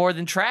like that more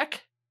than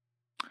Trek?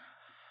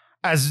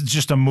 As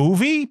just a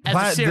movie?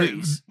 As a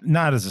series.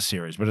 Not as a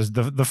series, but as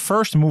the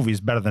first movie is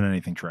better than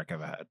anything Trek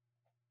ever had.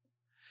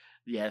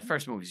 Yeah, the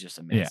first movie is just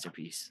a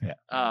masterpiece.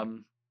 Yeah.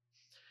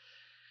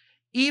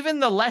 Even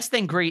the less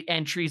than great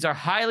entries are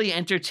highly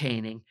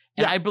entertaining,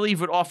 and I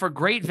believe would offer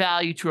great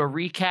value to a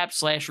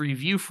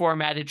recap/review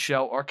formatted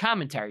show or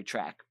commentary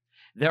track.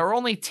 There are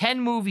only 10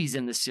 movies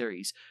in the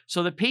series,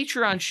 so the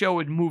Patreon show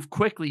would move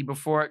quickly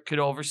before it could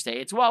overstay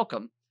its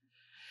welcome.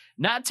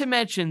 Not to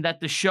mention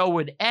that the show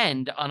would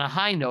end on a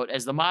high note,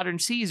 as the modern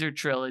Caesar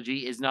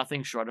trilogy is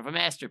nothing short of a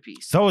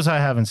masterpiece. Those I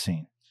haven't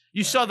seen.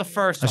 You saw the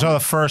first I one. saw the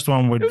first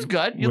one with. It was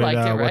good. You with, liked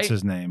it, right? What's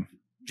his name?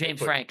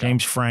 James Franco.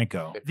 James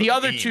Franco. The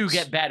other two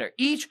get better.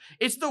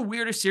 It's the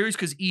weirdest series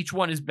because each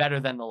one is better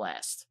than the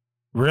last.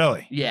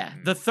 Really? Yeah.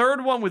 The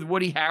third one with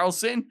Woody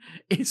Harrelson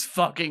is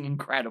fucking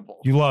incredible.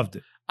 You loved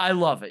it. I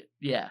love it.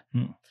 Yeah.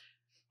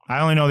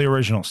 I only know the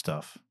original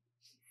stuff.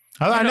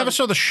 I never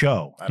saw the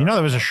show. You know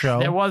there was a show?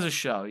 There was a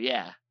show,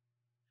 yeah.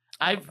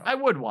 I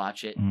would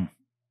watch it.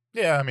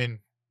 Yeah, I mean,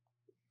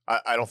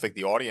 I don't think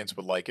the audience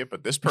would like it,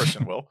 but this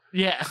person will.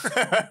 Yeah.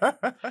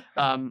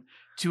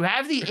 To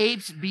have the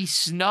apes be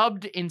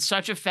snubbed in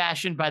such a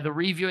fashion by the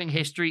Reviewing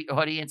History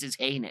audience is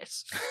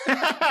heinous.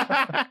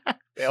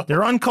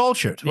 They're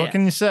uncultured. What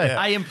can you say? Yeah.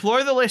 I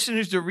implore the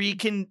listeners to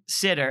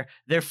reconsider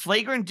their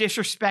flagrant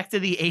disrespect to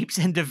the apes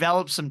and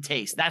develop some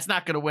taste. That's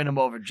not going to win them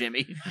over,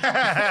 Jimmy.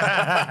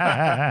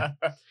 And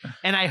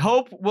I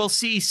hope we'll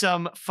see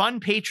some fun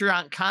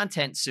Patreon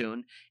content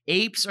soon.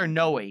 Apes or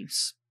no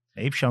apes.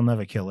 Ape shall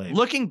never kill ape.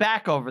 Looking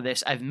back over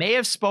this, I may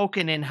have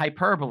spoken in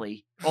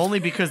hyperbole, only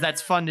because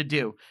that's fun to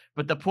do,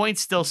 but the point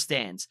still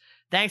stands.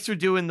 Thanks for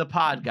doing the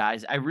pod,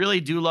 guys. I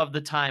really do love the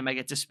time I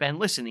get to spend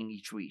listening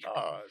each week.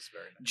 Oh, that's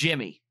very nice.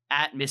 Jimmy,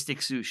 at Mystic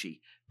Sushi.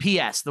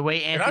 P.S. The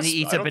way Anthony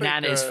eats a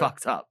banana is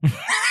fucked up.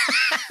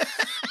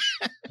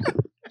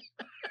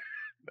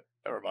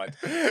 Never mind.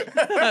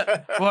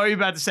 What were you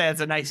about to say?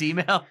 That's a nice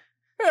email.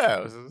 Yeah,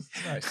 it was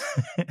nice.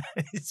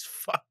 It's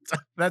fucked up.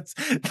 That's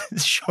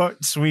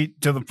short,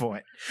 sweet, to the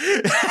point.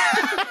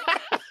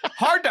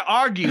 Hard to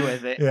argue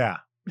with it. Yeah.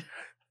 I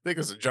think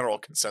it's a general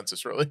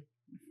consensus, really.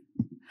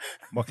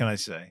 What can I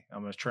say?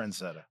 I'm a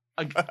trendsetter.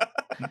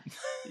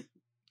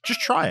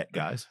 Just try it,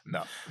 guys.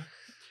 No.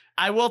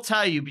 I will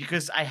tell you,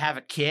 because I have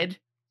a kid,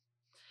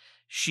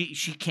 she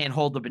can't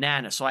hold the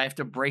banana, so I have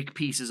to break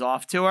pieces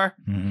off to her.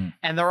 Mm-hmm.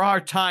 And there are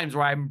times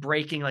where I'm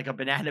breaking like a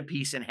banana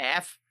piece in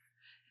half,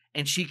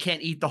 and she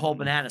can't eat the whole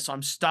banana, so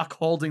I'm stuck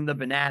holding the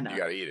banana. You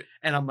got to eat it.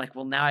 And I'm like,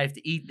 well, now I have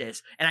to eat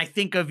this. And I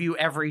think of you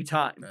every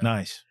time.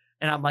 Nice.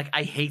 And I'm like,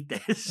 I hate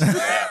this.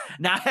 Yeah.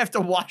 Now I have to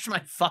wash my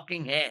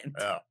fucking hand.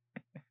 Yeah.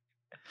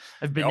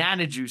 I have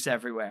banana juice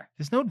everywhere.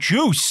 There's no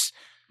juice.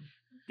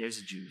 There's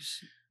a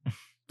juice.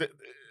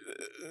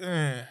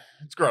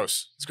 It's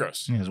gross. It's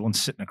gross. Yeah, there's one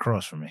sitting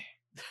across from me.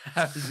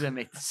 I was going to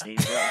make the same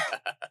joke.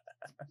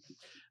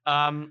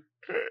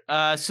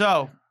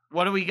 So,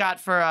 what do we got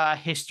for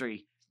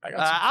history?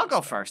 I'll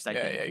go first, I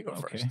think. Yeah, you go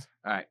Okay. first.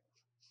 All right.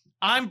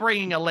 I'm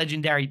bringing a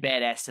legendary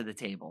badass to the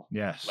table.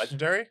 Yes.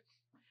 Legendary?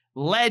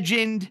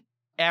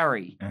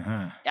 Legendary.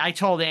 Uh-huh. I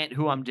told Ant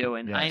who I'm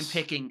doing. I am Yes.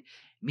 picking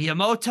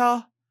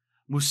Miyamoto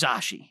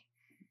Musashi.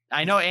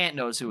 I know Ant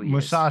knows who he is.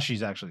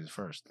 Musashi's actually his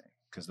first name.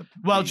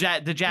 Well,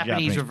 the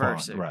Japanese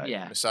reverse pawn, it. right.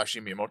 Yeah. Masashi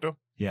Miyamoto?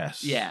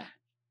 Yes. Yeah.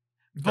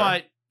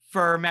 But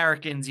for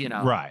Americans, you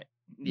know. Right.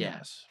 Yeah.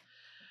 Yes.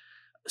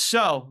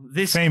 So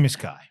this Famous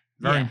guy.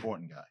 Very Yeah.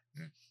 important guy.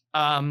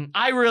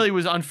 I really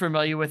was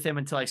unfamiliar with him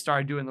until I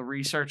started doing the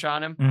research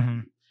on him. Mm-hmm.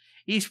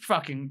 He's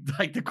fucking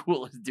like the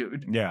coolest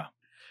dude. Yeah.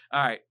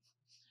 All right.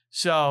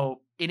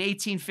 So in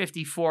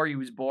 1854, he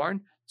was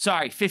born.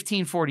 Sorry,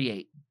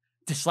 1548.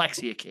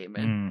 Dyslexia came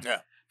in.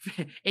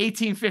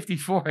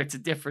 1854, it's a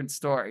different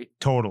story.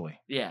 Totally.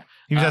 Yeah.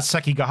 He was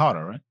at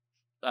Sekigahara, right?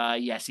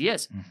 Yes, he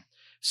is. Mm.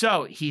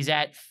 So he's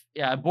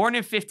born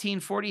in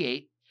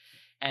 1548,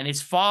 and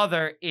his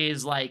father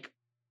is like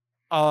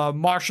a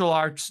martial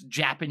arts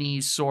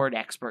Japanese sword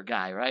expert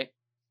guy, right?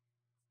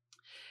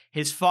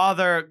 His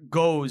father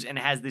goes and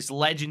has this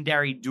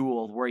legendary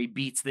duel where he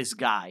beats this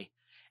guy,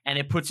 and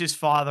it puts his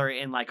father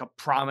in like a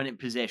prominent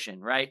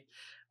position, right?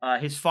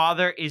 His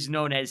father is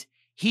known as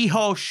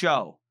Hiho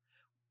Sho,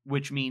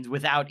 which means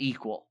without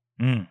equal.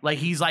 Mm. Like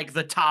he's like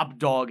the top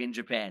dog in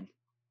Japan.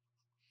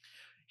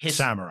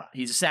 Samurai.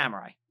 He's a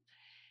samurai.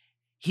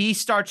 He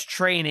starts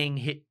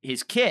training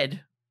his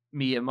kid,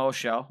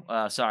 Miyamoto.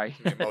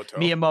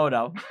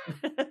 Miyamoto.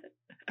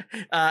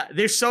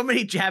 There's so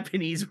many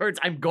Japanese words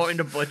I'm going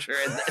to butcher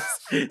in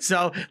this.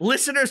 So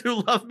listeners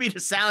who love me to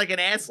sound like an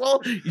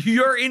asshole,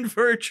 you're in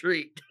for a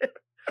treat.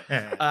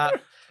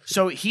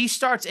 So he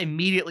starts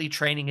immediately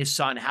training his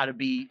son how to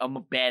be a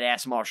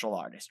badass martial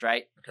artist,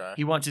 right? Okay.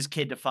 He wants his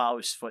kid to follow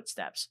his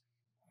footsteps.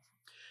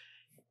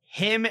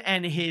 Him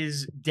and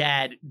his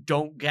dad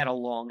don't get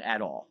along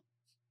at all.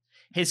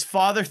 His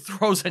father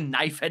throws a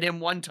knife at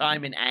him one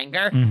time in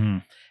anger. Mm-hmm.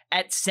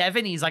 At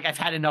 7, he's like, I've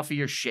had enough of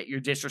your shit.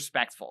 You're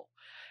disrespectful.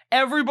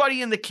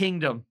 Everybody in the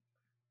kingdom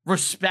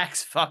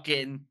respects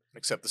fucking...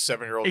 Except the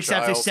 7-year-old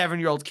Except child. his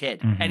 7-year-old kid.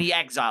 Mm-hmm. And he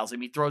exiles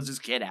him. He throws his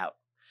kid out.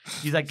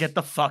 He's like, get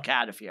the fuck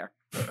out of here.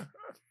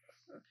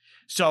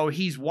 So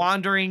he's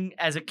wandering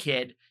as a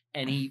kid,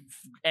 and he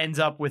ends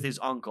up with his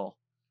uncle.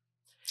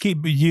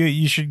 But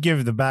you should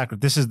give the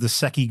background. This is the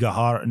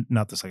Sekigahara,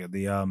 not the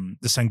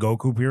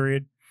Sengoku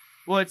period.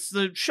 Well, it's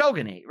the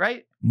shogunate,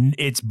 right?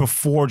 It's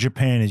before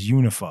Japan is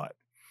unified.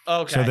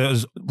 Okay. So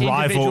there's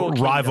rival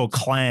kingdoms.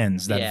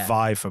 clans that Yeah.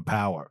 vie for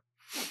power.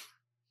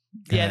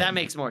 Yeah, that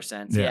makes more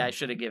sense. Yeah. Yeah, I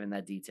should have given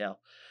that detail.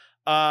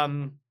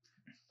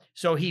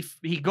 So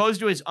he goes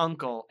to his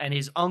uncle, and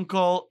his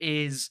uncle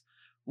is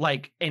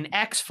like an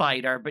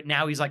ex-fighter, but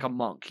now he's like a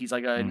monk. He's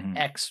like an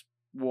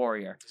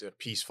ex-warrior. He's a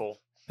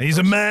peaceful. He's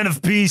a man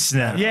of peace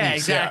now. Yeah,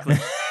 exactly.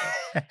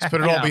 Let's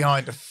put it all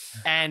behind him.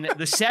 And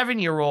the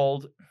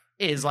 7-year-old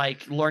is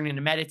like learning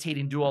to meditate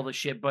and do all this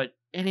shit, but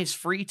in his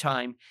free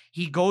time,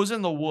 he goes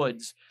in the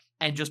woods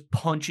and just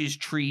punches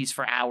trees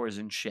for hours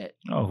and shit.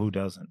 Oh, who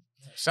doesn't?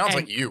 Sounds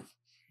like you.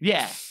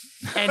 Yeah.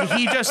 And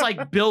he just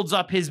like builds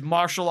up his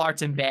martial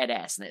arts and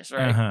badassness,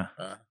 right?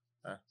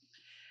 Uh-huh.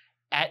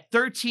 At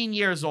 13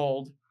 years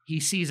old,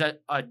 he sees a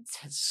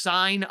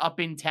sign up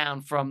in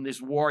town from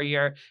this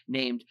warrior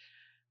named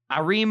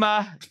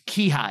Arima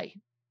Kihai.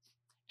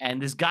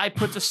 And this guy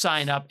puts a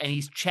sign up and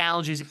he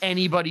challenges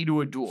anybody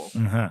to a duel.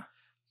 Uh-huh.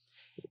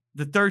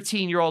 The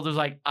 13-year-old is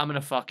like, I'm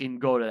going to fucking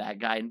go to that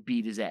guy and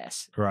beat his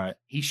ass. Right.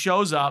 He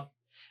shows up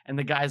and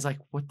the guy's like,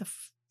 what the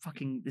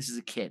fucking, this is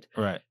a kid.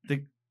 Right.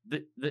 The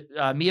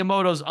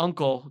Miyamoto's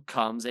uncle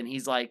comes and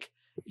he's like,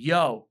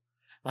 yo,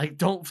 like,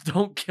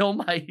 don't kill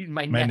my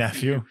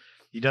nephew.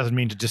 He doesn't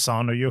mean to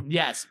dishonor you.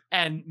 Yes.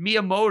 And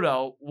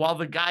Miyamoto, while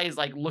the guy is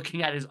like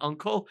looking at his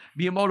uncle,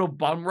 Miyamoto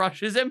bum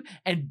rushes him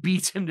and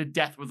beats him to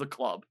death with a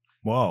club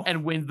Whoa.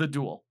 and wins the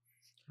duel.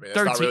 I mean,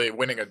 that's not really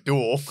winning a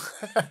duel.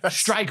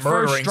 Strike first,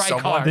 Murdering strike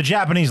someone. hard. The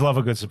Japanese love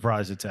a good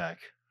surprise attack.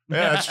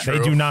 Yeah, that's true.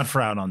 They do not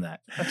frown on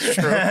that. That's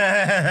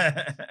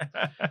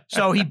true.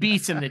 So he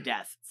beats him to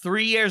death.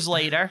 3 years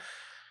later,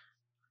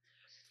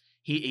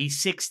 he's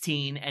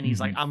 16 and he's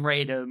like, I'm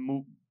ready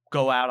to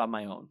go out on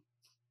my own.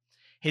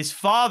 His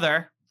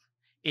father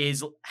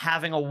is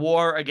having a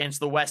war against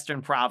the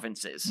Western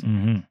provinces.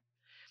 Mm-hmm.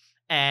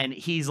 And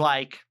he's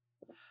like,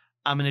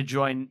 I'm going to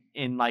join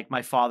in like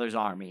my father's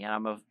army and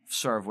I'm going to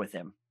serve with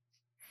him.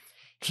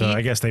 So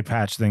I guess they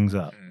patch things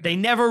up. They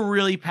never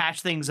really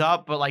patch things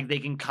up, but like they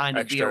can kind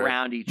of be Extra.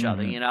 around each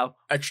other, you know?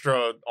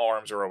 Extra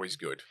arms are always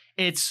good.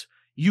 It's,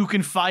 you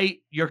can fight,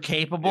 you're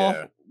capable,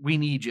 Yeah. we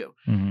need you.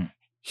 Mm-hmm.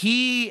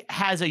 He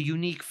has a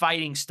unique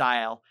fighting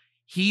style.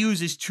 He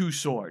uses 2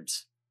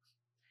 swords.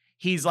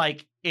 He's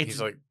like,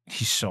 it's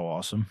He's so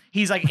awesome.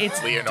 he's like,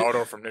 it's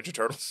Leonardo from Ninja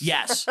Turtles.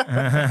 yes.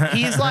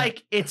 He's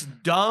like, it's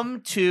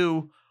dumb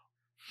to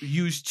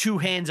use 2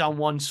 hands on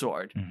 1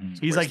 sword. Mm-hmm.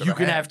 He's Waste like, of you a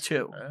can hand. have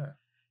 2. Yeah.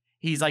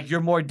 He's like, you're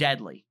more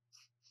deadly.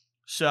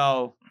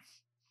 So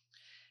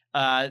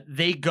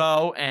they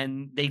go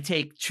and they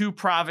take 2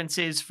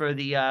 provinces for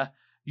the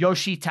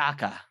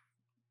Yoshitaka.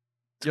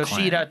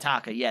 Yoshida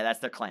Taka. Yeah, that's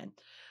their clan.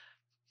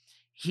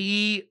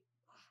 He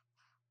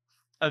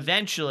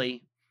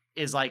eventually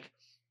is like,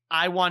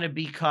 I want to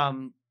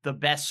become the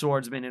best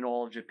swordsman in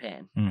all of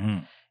Japan. Mm-hmm.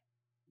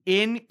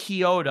 In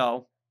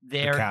Kyoto,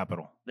 The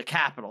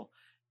capital.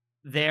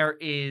 there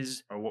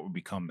is, Or what would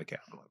become the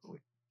capital, I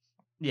believe.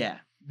 yeah,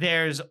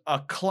 there's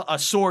a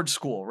sword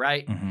school,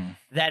 right? Mm-hmm.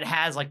 That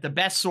has like the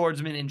best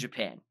swordsman in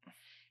Japan.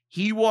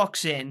 He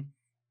walks in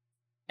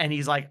and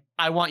he's like,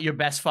 I want your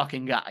best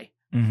fucking guy.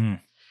 Mm-hmm.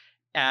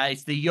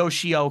 It's the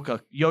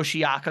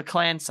Yoshiaka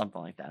clan,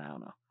 something like that. I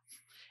don't know.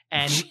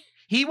 And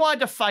he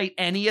wanted to fight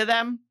any of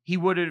them. He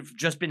would have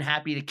just been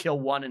happy to kill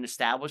one and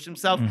establish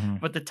himself. Mm-hmm.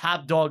 But the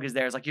top dog is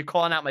there. It's like, you're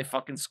calling out my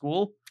fucking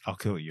school? I'll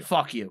kill you.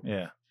 Fuck you.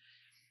 Yeah.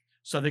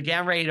 So they're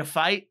getting ready to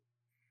fight.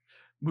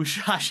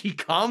 Musashi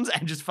comes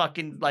and just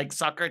fucking like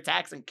sucker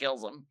attacks and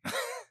kills him.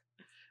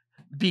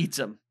 beats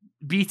him.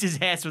 Beats his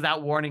ass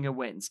without warning and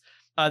wins.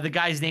 The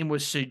guy's name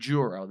was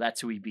Sejuro.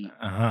 That's who he beat.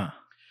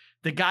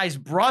 The guy's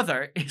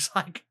brother is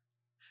like,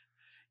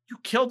 you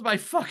killed my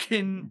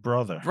fucking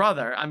brother.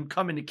 I'm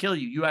coming to kill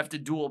you. You have to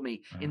duel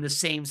me in the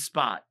same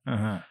spot.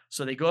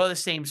 So they go to the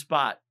same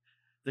spot.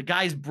 The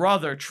guy's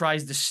brother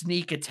tries to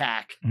sneak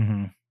attack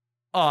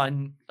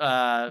on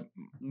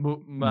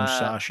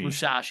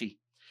Musashi.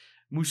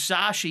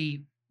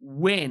 Musashi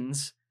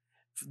wins.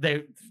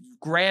 They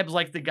grabs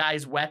like the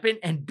guy's weapon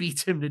and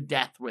beats him to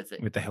death with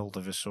it. With the hilt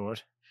of his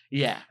sword.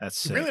 Yeah.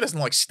 That's He sick. really doesn't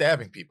like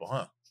stabbing people,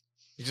 huh?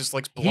 He just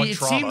likes blunt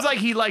trauma. It seems like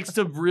he likes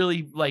to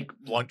really like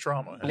blunt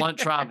trauma. Blunt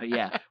trauma,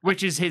 yeah.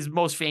 Which is his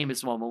most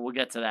famous moment. We'll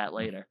get to that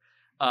later.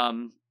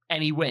 And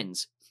he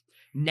wins.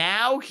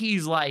 Now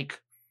he's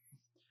like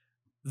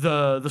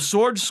the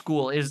sword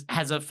school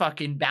has a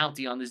fucking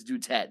bounty on this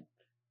dude's head.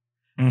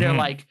 They're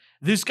like,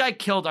 this guy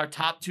killed our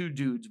top 2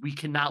 dudes. We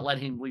cannot let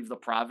him leave the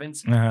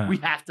province. We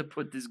have to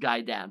put this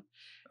guy down.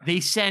 They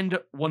send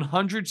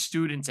 100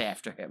 students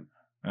after him.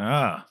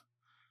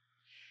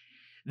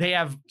 They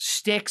have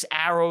sticks,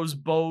 arrows,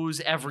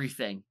 bows,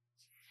 everything.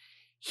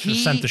 He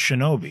sent the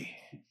shinobi.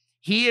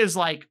 He is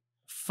like,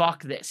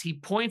 fuck this. He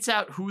points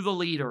out who the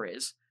leader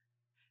is.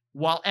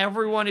 While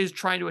everyone is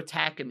trying to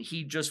attack him,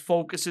 he just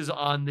focuses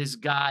on this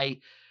guy,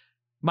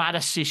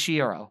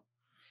 Madashishiro.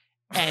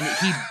 And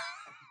he...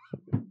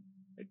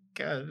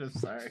 God, I'm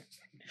sorry.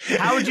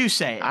 How would you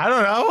say it? I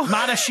don't know.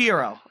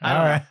 Madashiro. All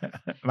right.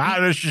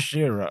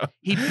 Madashiro.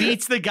 He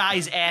beats the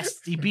guy's ass.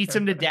 He beats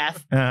him to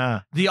death.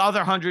 The other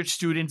 100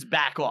 students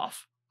back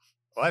off.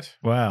 What?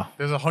 Wow.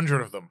 There's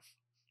 100 of them.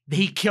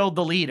 He killed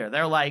the leader.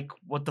 They're like,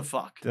 what the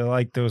fuck? They're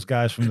like those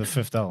guys from The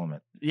Fifth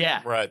Element.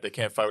 Yeah. Right. They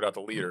can't fight without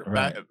the leader.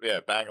 Right.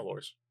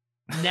 Bangalore's.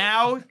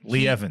 Now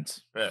Lee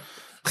Evans. Yeah.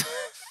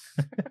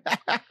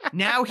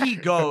 Now he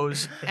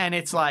goes, and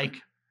it's like,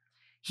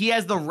 he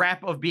has the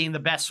rep of being the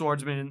best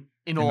swordsman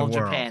in all of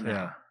Japan now.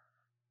 Yeah.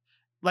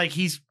 Like,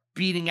 he's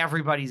beating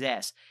everybody's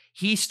ass.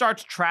 He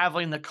starts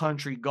traveling the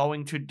country,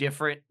 going to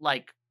different,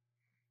 like,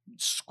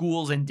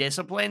 schools and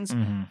disciplines,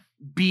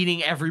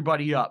 beating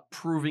everybody up,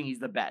 proving he's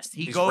the best.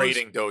 He's goes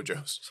raiding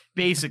dojos.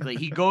 Basically,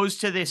 he goes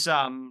to this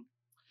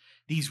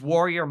these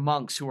warrior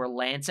monks who are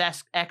lance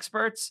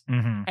experts,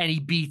 and he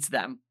beats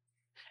them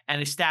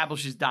and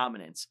establishes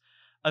dominance.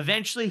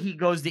 Eventually, he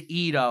goes to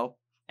Edo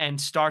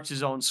and starts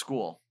his own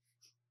school.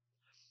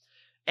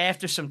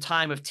 After some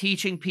time of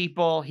teaching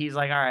people, he's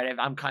like, all right,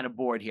 I'm kind of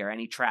bored here, and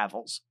he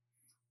travels.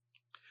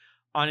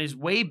 On his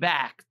way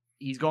back,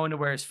 he's going to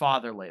where his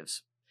father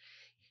lives.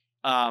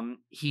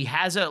 He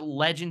has a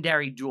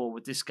legendary duel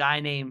with this guy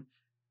named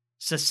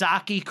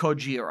Sasaki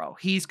Kojiro.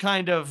 He's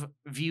kind of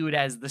viewed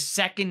as the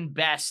second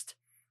best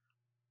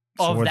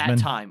of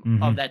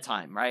Swordsman. that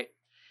time, right?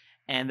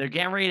 And they're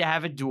getting ready to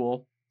have a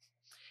duel.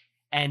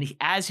 And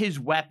as his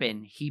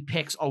weapon, he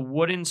picks a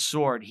wooden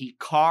sword he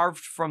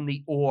carved from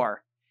the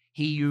ore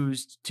he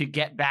used to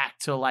get back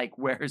to like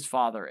where his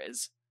father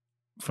is.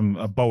 From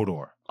a boat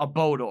oar. A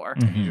boat oar.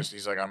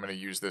 He's like, I'm going to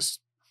use this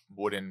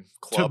wooden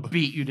club to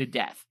beat you to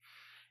death.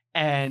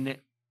 And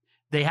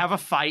they have a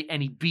fight,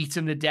 and he beats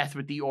him to death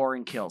with the oar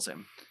and kills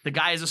him. The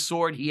guy has a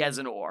sword, he has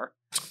an oar,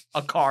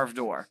 a carved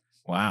oar.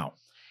 Wow.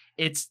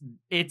 It's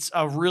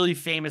a really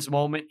famous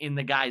moment in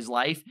the guy's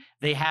life.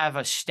 They have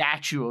a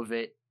statue of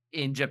it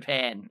in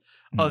Japan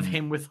of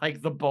him with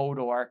like the boat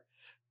oar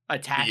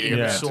attacking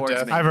the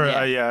swordsman.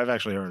 I've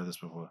actually heard of this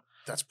before.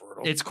 That's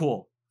brutal. It's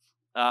cool.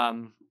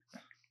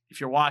 If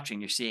you're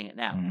watching, you're seeing it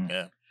now.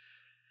 Yeah.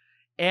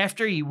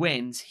 After he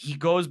wins, he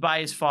goes by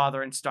his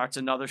father and starts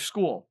another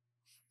school,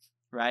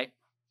 right?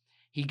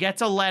 He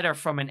gets a letter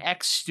from an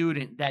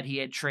ex-student that he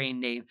had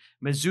trained named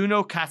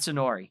Mizuno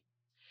Katsunori.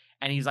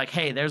 And he's like,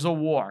 hey, there's a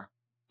war.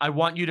 I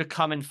want you to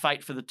come and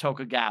fight for the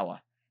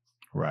Tokugawa.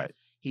 Right.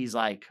 He's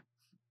like,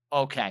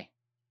 okay.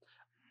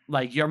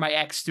 Like, you're my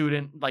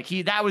ex-student. Like,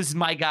 that was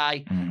my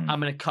guy. I'm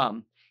going to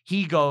come.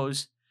 He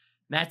goes,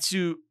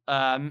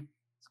 Katsunari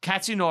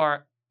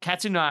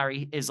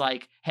is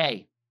like,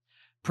 hey,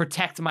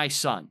 protect my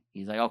son.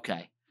 He's like,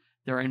 okay.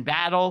 They're in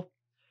battle.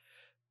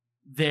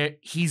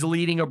 He's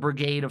leading a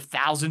brigade of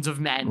thousands of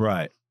men.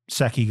 Right.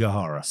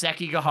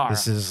 Sekigahara.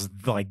 This is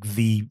like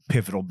the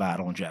pivotal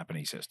battle in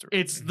Japanese history.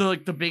 It's the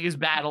biggest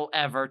battle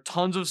ever.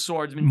 Tons of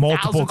swordsmen.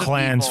 Multiple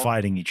clans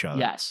fighting each other.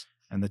 Yes.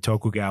 And the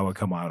Tokugawa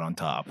come out on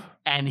top.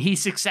 And he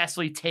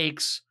successfully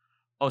takes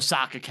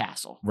Osaka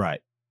Castle.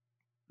 Right.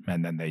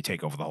 And then they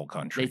take over the whole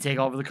country. They take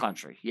over the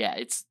country.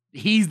 Yeah.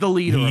 He's the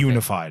leader. He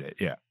unified it.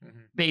 Yeah.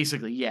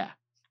 Basically, yeah.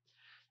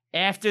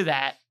 After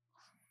that,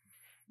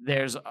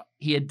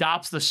 he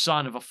adopts the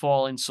son of a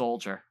fallen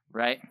soldier,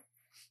 right?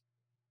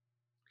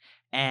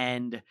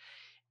 And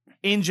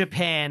in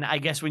Japan, I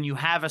guess when you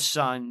have a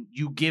son,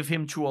 you give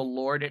him to a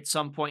lord at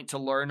some point to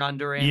learn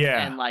under him.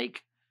 Yeah. And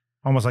like,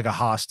 almost like a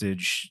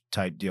hostage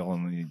type deal,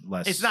 only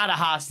less. It's not a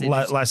hostage.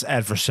 Less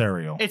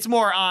adversarial. It's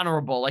more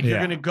honorable. Like, you're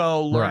going to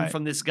go learn Right.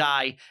 from this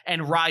guy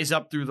and rise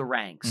up through the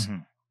ranks.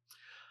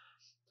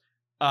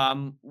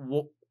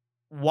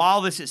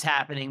 While this is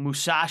happening,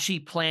 Musashi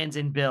plans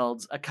and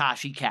builds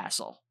Akashi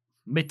Castle.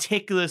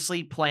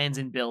 meticulously plans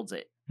and builds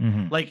it.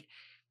 Mhm. Like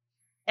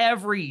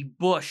every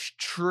bush,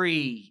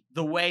 tree,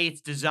 the way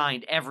it's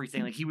designed,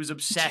 everything. Like he was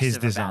obsessive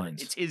about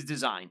designs. it. It's his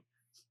design.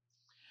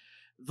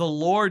 The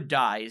Lord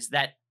dies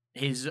that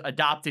his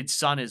adopted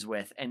son is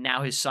with, and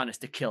now his son has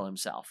to kill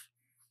himself.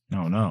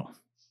 Oh no.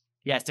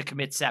 He has to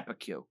commit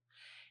seppuku.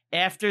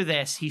 After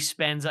this, he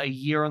spends a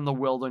year in the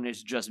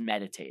wilderness just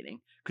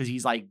meditating because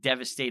he's like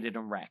devastated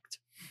and wrecked.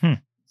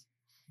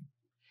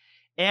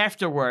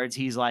 Afterwards,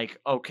 he's like,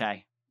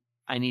 okay,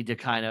 I need to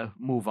kind of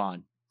move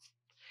on.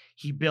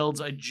 He builds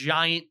a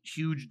giant,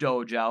 huge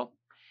dojo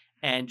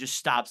and just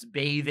stops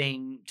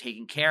bathing,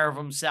 taking care of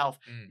himself.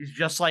 He's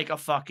just like a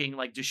fucking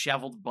like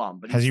disheveled bum.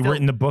 But Has he still,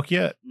 written the book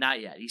yet? Not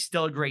yet. He's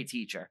still a great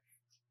teacher.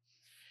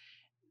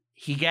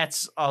 He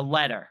gets a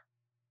letter.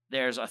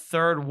 There's a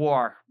third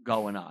war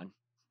going on.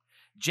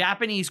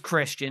 Japanese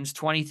Christians,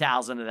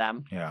 20,000 of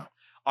them, Yeah.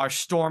 are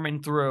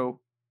storming through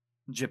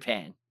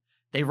Japan.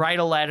 They write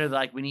a letter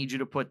like, we need you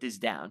to put this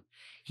down.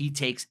 He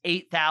takes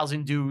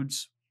 8,000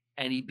 dudes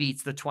and he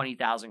beats the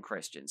 20,000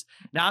 Christians.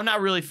 Now, I'm not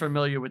really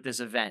familiar with this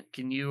event.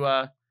 Can you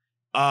get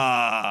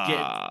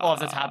off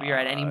the top of your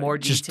head any more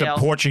Just detail?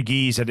 the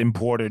Portuguese had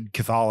imported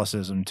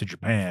Catholicism to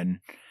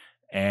Japan,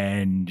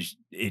 and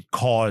it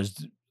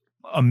caused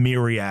a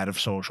myriad of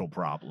social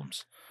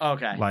problems.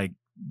 Okay. Like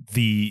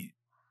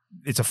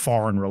it's a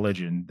foreign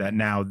religion that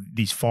now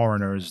these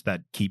foreigners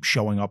that keep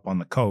showing up on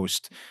the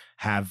coast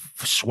have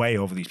sway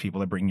over these people.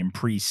 They're bringing in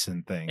priests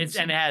and things.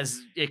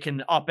 It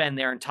can upend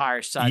their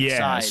entire society.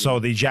 Yeah, so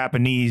the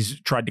Japanese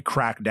tried to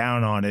crack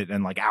down on it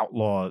and like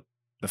outlaw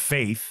the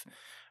faith,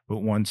 but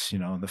once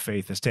the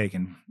faith has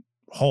taken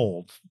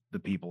hold, the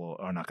people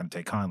are not going to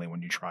take kindly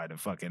when you try to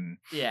fucking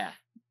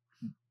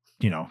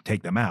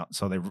take them out.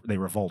 So they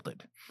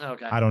revolted.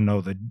 Okay. I don't know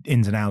the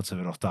ins and outs of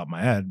it off the top of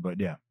my head, but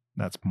yeah,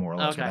 that's more or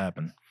less what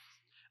happened.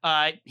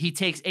 He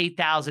takes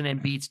 8,000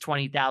 and beats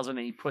 20,000,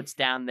 and he puts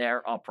down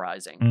their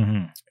uprising.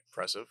 Mm-hmm.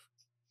 Impressive.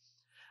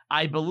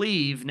 I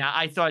believe, now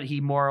I thought he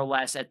more or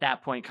less at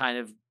that point kind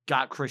of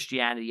got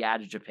Christianity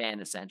out of Japan,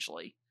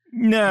 essentially.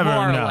 Never,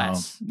 more or no.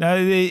 less.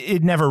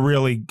 It never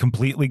really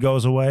completely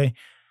goes away.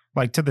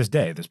 Like to this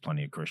day, there's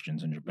plenty of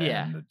Christians in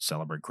Japan that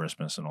celebrate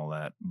Christmas and all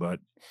that. But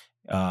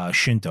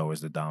Shinto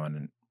is the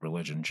dominant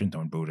religion, Shinto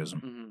and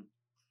Buddhism. Mm-hmm.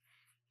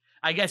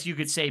 I guess you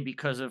could say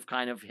because of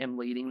kind of him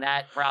leading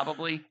that,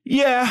 probably.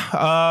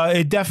 Yeah,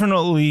 it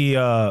definitely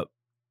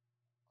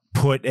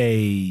put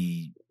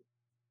a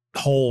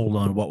hold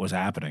on what was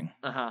happening.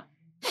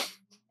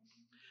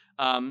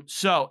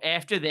 So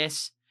after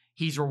this,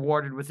 he's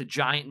rewarded with a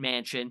giant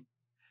mansion,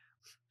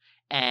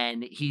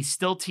 and he's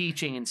still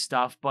teaching and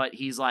stuff, but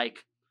he's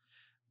like,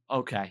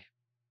 okay,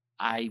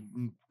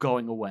 I'm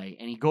going away.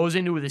 And he goes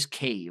into this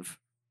cave,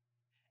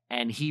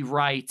 and he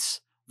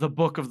writes the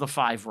Book of the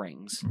Five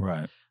Rings.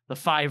 Right. The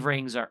 5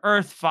 rings are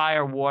earth,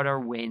 fire, water,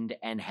 wind,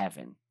 and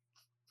heaven.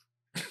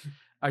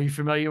 Are you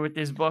familiar with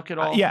this book at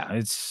all? Yeah,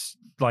 it's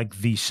like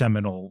the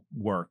seminal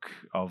work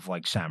of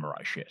like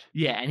samurai shit.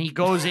 Yeah, and he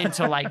goes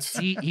into like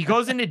he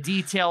goes into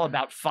detail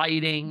about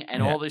fighting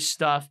and all this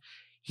stuff.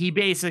 He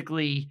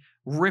basically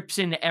rips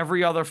into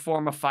every other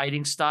form of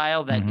fighting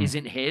style that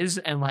isn't his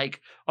and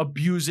like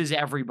abuses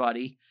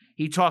everybody.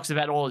 He talks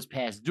about all his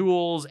past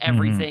duels,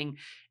 everything.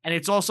 And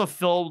it's also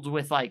filled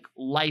with like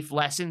life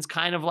lessons,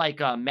 kind of like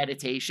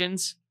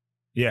meditations.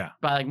 Yeah.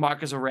 By like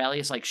Marcus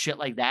Aurelius, like shit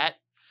like that.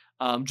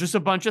 Just a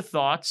bunch of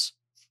thoughts.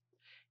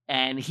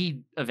 And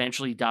he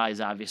eventually dies,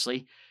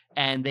 obviously.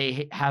 And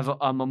they have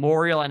a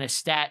memorial and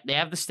they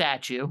have the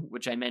statue,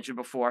 which I mentioned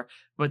before,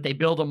 but they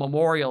build a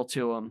memorial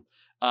to him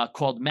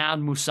called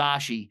Mount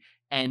Musashi.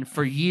 And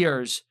for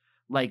years,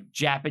 like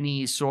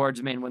Japanese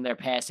swordsmen, when they're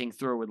passing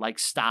through, would like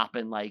stop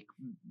and like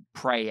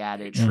pray at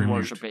it,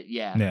 worship it.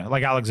 Yeah. Yeah,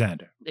 like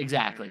Alexander.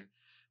 Exactly.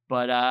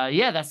 But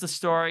that's the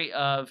story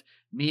of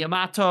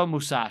Miyamoto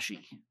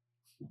Musashi.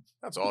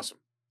 That's awesome.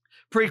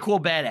 Pretty cool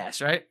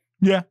badass, right?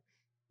 Yeah.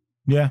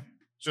 Yeah.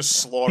 Just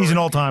slaughtering. He's an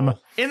all-timer.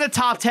 In the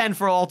top 10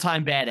 for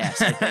all-time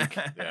badass, I think.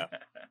 Yeah.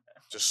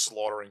 Just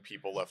slaughtering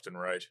people left and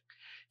right.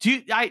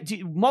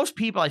 Most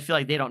people, I feel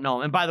like they don't know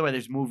him. And by the way,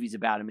 there's movies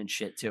about him and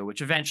shit too,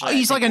 which eventually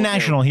he's like a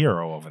national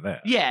hero over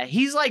there. Yeah,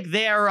 he's like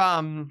their I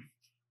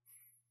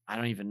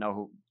don't even know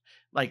who.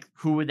 Like,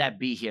 who would that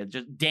be here?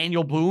 Just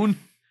Daniel Boone?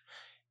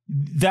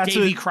 That's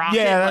Davy Crockett?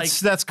 Yeah,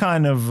 that's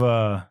kind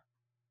of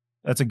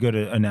that's a good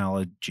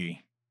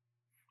analogy,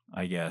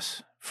 I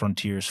guess.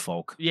 Frontiers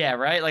folk. Yeah,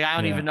 right? Like, I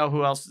don't even know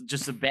who else.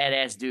 Just a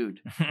badass dude.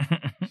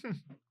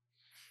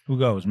 Who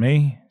goes?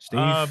 Me?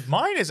 Steve?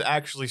 Mine is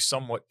actually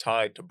somewhat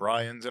tied to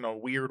Brian's in a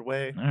weird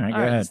way. All right, go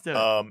ahead. Let's do it.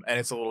 And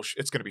it's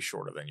it's going to be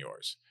shorter than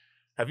yours.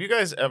 Have you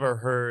guys ever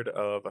heard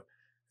of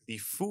the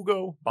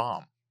Fugo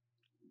bomb?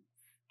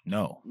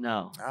 No.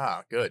 No.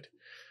 Ah, good.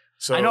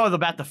 So I know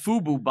about the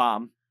Fubu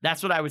bomb.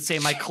 That's what I would say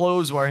my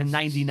clothes were in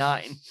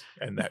 99.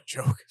 And that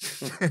joke.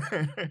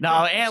 No,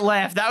 Aunt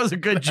laughed. That was a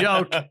good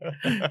joke.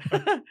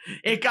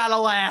 It got a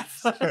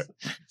laugh.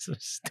 So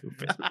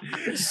stupid.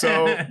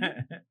 So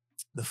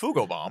the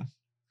Fugo bomb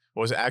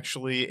was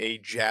actually a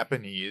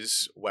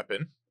Japanese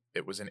weapon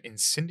It was an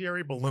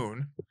incendiary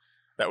balloon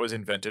that was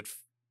invented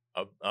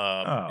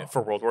Oh.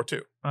 for World War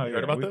II. Oh, You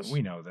heard about we, this?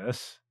 We know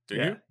this. Do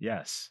Yeah, you?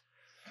 Yes.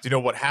 Do you know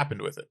what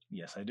happened with it?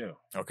 Yes, I do.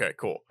 Okay,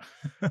 cool.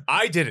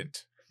 I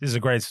didn't. This is a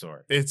great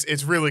story.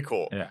 It's really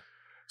cool. Yeah.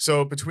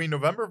 So between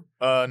November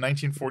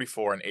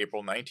 1944 and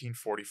April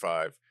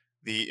 1945,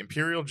 the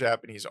Imperial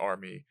Japanese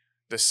Army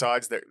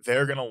decides that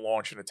they're going to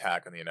launch an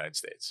attack on the United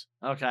States.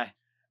 Okay.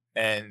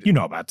 And You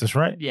know about this,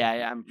 right?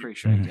 Yeah, I'm pretty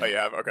sure. you Mhm. do. oh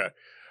yeah, okay.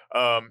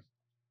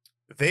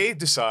 They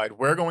decide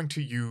we're going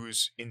to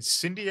use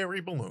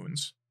incendiary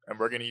balloons and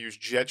we're going to use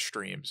jet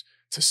streams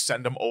to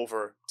send them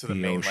over to the The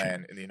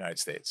mainland ocean. in the United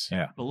States.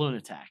 Yeah. Balloon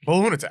attack.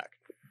 Balloon attack.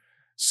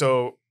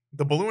 So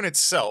the balloon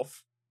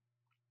itself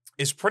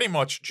is pretty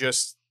much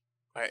just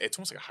it's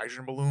almost like a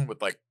hydrogen balloon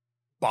with like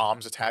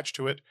bombs attached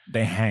to it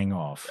They hang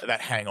off.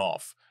 that hang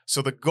off.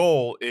 So the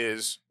goal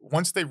is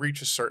once they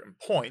reach a certain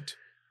point,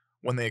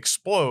 when they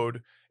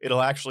explode,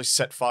 it'll actually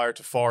set fire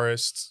to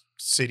forests,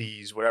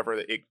 cities, whatever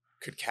that it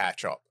could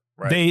catch up.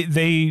 Right.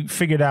 They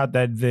figured out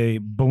that the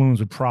balloons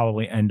would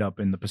probably end up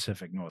in the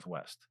Pacific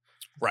Northwest,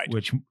 Right.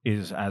 which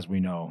is, as we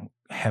know,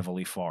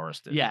 heavily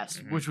forested. Yes,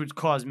 Mhm. which would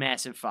cause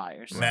massive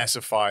fires.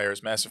 Massive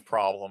fires, massive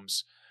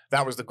problems.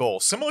 That was the goal.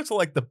 Similar to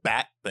like the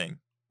bat thing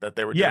that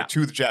they were doing Yeah.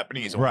 to the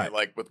Japanese, only Right.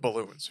 like with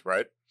balloons,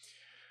 right?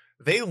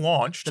 They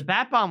launched The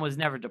bat bomb was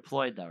never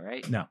deployed, though,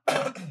 right? No.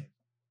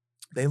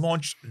 they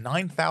launched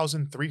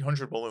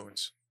 9,300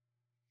 balloons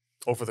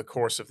over the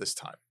course of this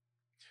time.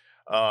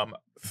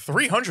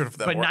 300 of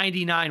them But were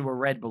 99 were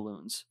red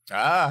balloons.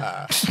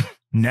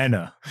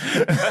 Nena.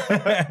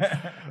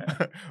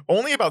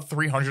 only about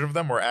 300 of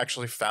them were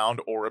actually found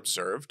or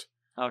observed.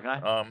 Okay.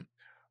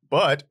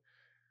 But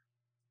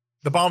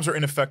the bombs are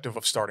ineffective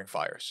of starting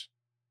fires.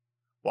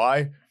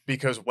 Why?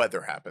 Because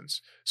weather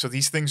happens. So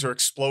these things are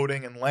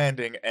exploding and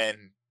landing,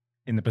 and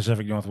In the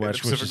Pacific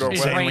Northwest, which Pacific is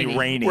Northwest. insanely It's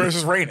rainy. whereas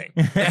it's raining.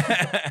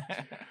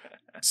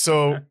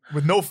 So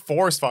with no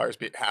forest fires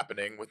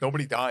happening, with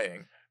nobody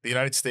dying, the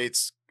United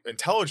States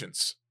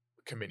Intelligence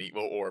Committee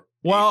or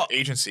Well-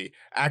 agency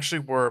actually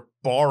were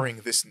barring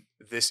this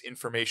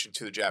information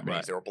to the Japanese.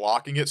 Right. They were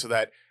blocking it so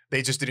that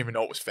they just didn't even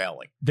know it was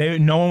failing.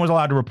 No one was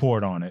allowed to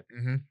report on it.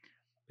 Mm-hmm.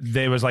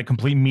 There was like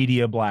complete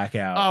media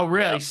blackout. Oh,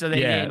 really? yeah. So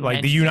they yeah, didn't like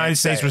the mention United it.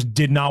 States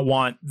did not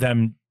want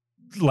them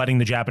letting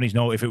the Japanese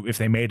know if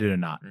they made it or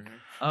not.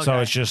 Okay. So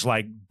it's just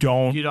like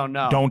you don't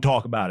know. don't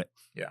talk about it.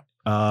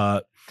 Yeah.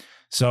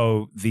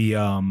 So the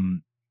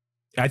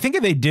I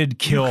think they did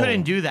kill. You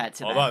couldn't do that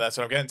to Hold them. on, that's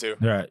what I'm getting to.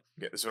 Right.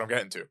 Yeah, this is what I'm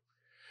getting to.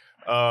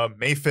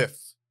 May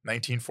 5th,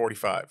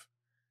 1945.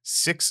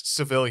 6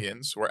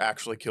 civilians were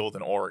actually killed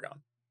in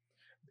Oregon.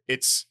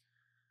 It's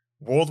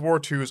World War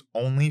II's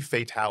only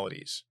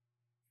fatalities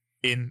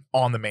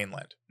on the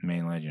mainland.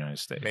 Mainland United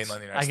States.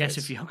 Mainland United I States.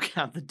 guess if you don't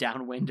count the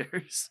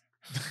downwinders,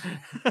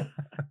 What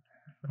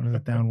are the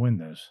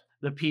downwinders?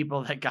 the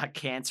people that got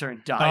cancer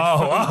and died.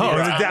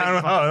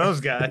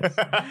 Those guys.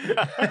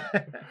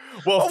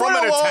 Well, Oh, from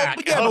an well,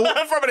 attack. yeah,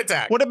 but- From an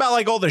attack. What about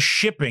like all the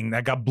shipping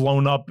that got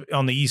blown up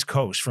on the East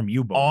Coast from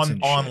U-boats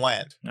and On shit?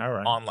 land. All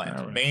right. On land.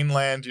 All right.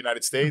 Mainland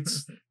United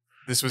States.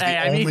 This was Hey, the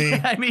I only.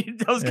 mean, I mean,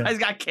 those Yeah. guys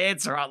got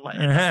cancer on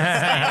land.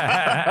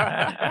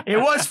 It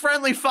was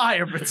friendly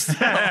fire, but still.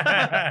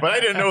 But I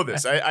didn't know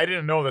this. I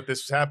didn't know that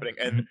this was happening.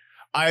 And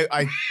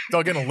I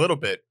dug in a little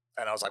bit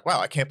and I was like, wow,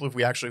 I can't believe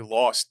we actually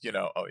lost,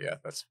 oh yeah,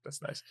 that's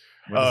nice.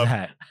 What is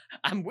that?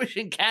 I'm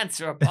wishing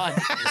cancer upon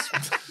you.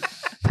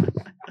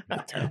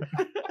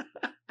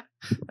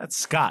 That's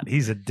Scott.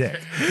 He's a dick.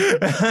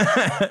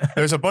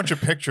 There's a bunch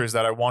of pictures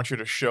that I want you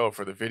to show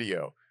for the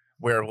video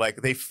where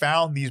like they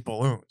found these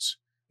balloons.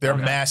 They're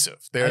Okay.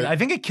 massive. They're I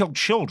think it killed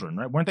children,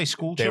 right? Weren't they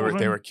school they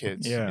children? were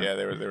kids. Yeah. Yeah,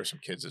 there were some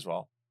kids as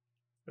well.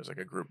 There's like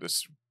a group,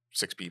 there's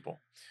 6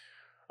 people.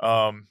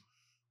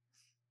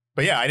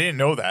 But yeah, I didn't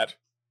know that.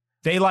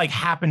 They like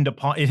happened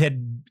upon it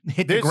had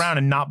hit the There's- ground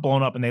and not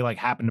blown up, and they like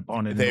happened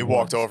upon it. in They the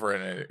walked woods. over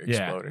and it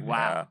Yeah. exploded.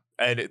 Wow.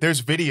 Yeah. And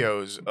there's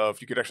videos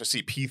of you could actually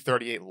see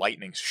P-38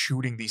 Lightnings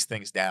shooting these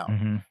things down.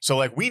 Mhm. So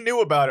like we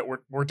knew about it.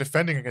 We're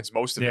defending against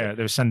most of Yeah, it.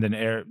 they were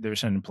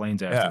sending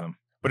planes after Yeah. them.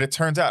 But it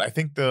turns out I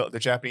think the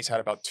Japanese had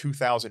about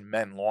 2,000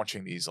 men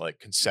launching these like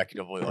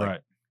consecutively like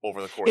Right.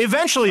 over the course. of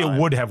Eventually, it time.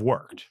 would have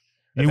worked.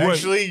 You would-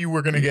 Eventually, you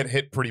were going to get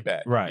hit pretty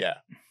bad. Right. Yeah.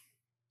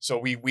 So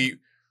we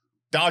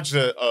dodged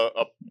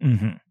a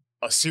Mhm.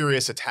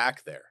 serious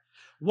attack there.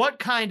 What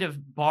kind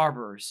of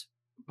barbarous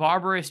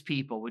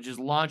people would just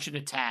launch an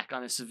attack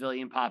on a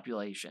civilian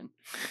population?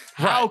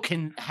 How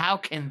can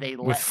they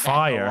let With that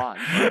fire. go on?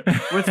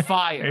 With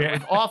fire, Yeah.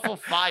 with awful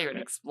fire and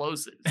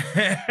explosives.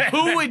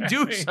 Who would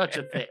do such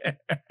a thing?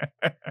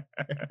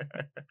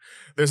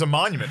 There's a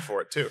monument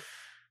for it too.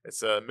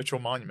 It's a Mitchell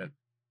Monument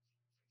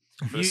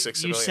for the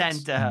 6 You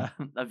civilians. sent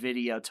a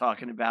video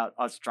talking about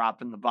us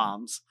dropping the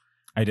bombs.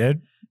 I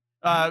did.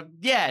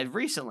 Yeah,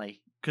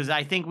 recently, because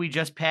I think we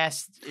just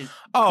passed.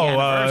 Oh, it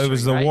anniversary,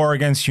 was the right? War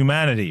Against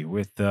Humanity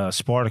with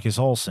Spartacus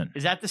Olson.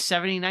 Is that the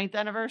 79th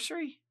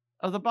anniversary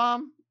of the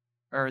bomb,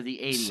 or the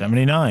 80th?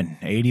 79.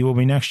 80 will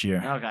be next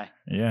year. Okay.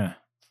 Yeah.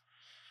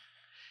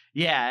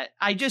 Yeah,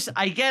 I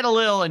get a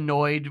little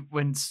annoyed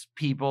when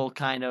people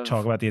kind of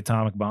Talk about the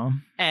atomic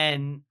bomb.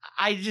 and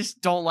I just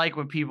don't like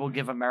when people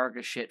give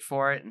America shit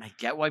for it, and I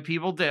get why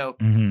people do.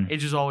 Mhm. It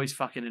just always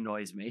fucking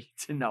annoys me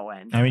to no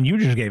end. I mean, you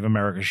just gave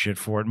America shit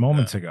for it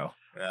moments ago.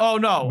 Yeah. Oh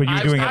no, But you're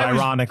doing it was-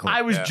 ironically.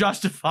 I was Yeah.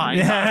 justifying.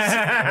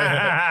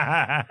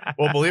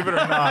 Well, believe it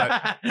or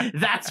not,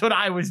 That's what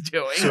I was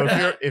doing. so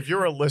if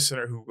you're a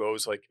listener who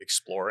goes like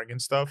exploring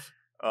and stuff,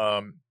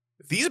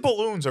 these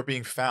balloons are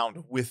being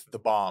found with the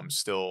bombs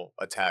still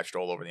attached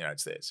all over the United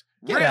States.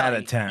 Get out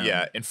of town.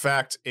 Yeah. In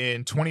fact,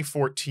 in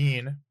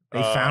 2014,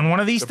 They found one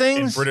of these in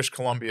things? British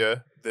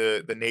Columbia.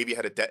 The Navy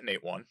had to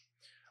detonate one.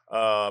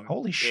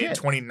 Holy In shit.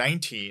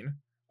 2019,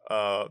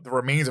 the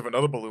remains of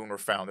another balloon were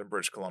found in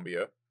British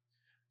Columbia.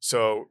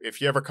 So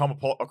if you ever come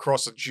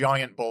across a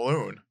giant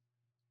balloon,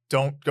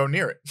 don't go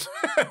near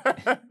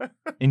it.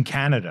 In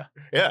Canada.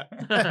 Yeah,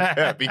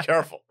 yeah, be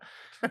careful.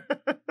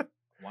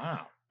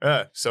 Wow.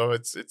 Yeah, so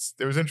it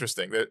was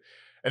interesting that,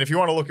 and if you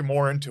want to look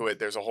more into it,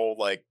 there's a whole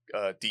like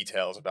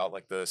details about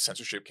like the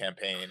censorship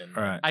campaign and.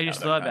 All right. I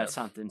just how that thought kind about of-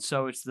 something.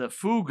 So it's the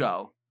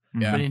Fugo,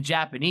 Yeah. but in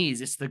Japanese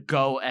it's the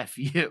Go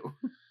Fu.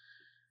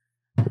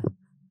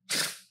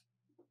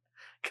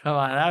 Come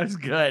on, that was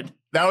good.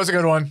 That was a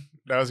good one.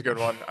 That was a good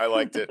one. I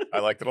liked it. I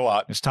liked it a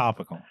lot. It's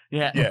topical.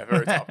 Yeah. Yeah,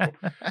 very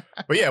topical.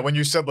 But yeah, when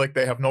you said like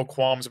they have no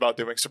qualms about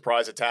doing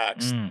surprise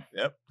attacks, Mm.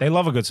 yep, They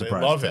love a good they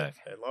surprise love attack.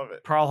 it. They love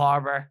it. Pearl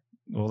Harbor.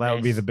 Well, that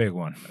would be the big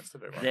one. That's the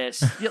big one.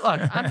 This. Yeah,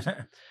 look,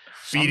 I'm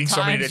Beating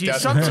somebody to death.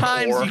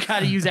 Sometimes Or- you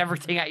gotta use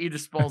everything at your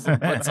disposal to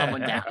put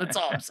someone down. That's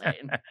all I'm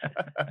saying.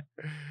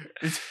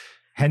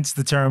 Hence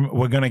the term,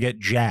 we're going to get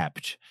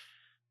jabbed.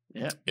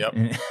 Yeah. Yep.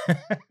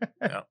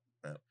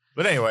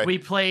 But anyway, We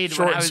played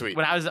Short when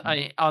and I was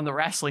sweet. on the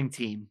wrestling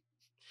team.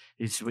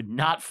 This would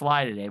not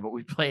fly today, but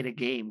we played a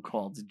game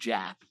called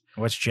Jap.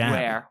 What's jab?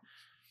 Where,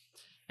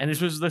 and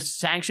this was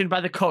sanctioned by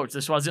the coach.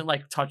 This wasn't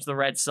like Touch the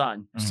Red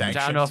Sun. Mhm. Which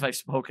I don't know if I've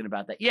spoken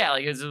about that. Yeah,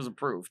 like it was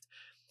approved.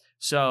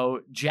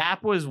 So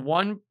Jap was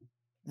one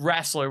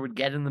wrestler would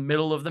get in the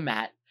middle of the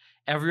mat.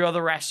 Every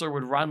other wrestler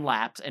would run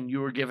laps, and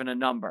you were given a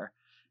number.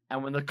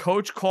 And when the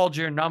coach called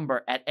your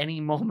number, at any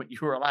moment you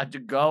were allowed to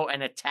go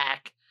and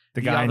attack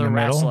The the guy in other the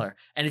middle? wrestler.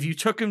 And if you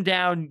took him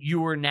down,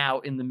 you were now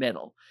in the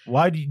middle.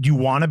 Why do you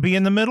want to be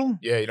in the middle?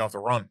 yeah, you don't have to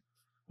run.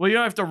 Well, you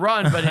don't have to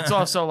run, but it's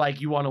also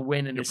like you want to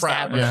win and You're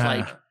proud, establish yeah.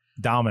 like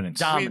Dominance.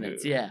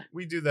 dominance. Yeah.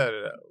 We do that.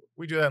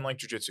 We do that in like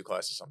jujitsu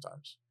classes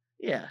sometimes.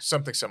 Yeah.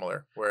 Something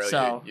similar where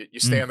So- you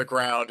stay on the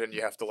ground and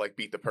you have to like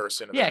beat the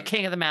person. And Yeah, then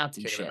King of the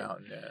Mountain king of shit. the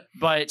mountain. Yeah.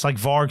 But It's like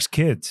Varg's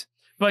kids.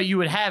 But you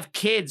would have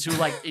kids who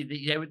like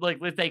they would like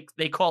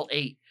they call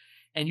 8,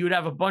 and you would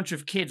have a bunch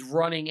of kids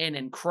running in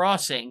and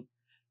crossing,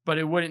 but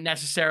it wouldn't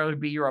necessarily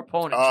be your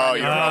opponent. Oh, trying to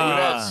you don't know throw who you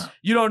it in. is.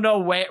 You don't know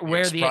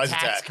where the surprise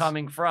attack's attacks.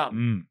 coming from.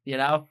 Mm. You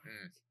know,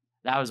 Mm.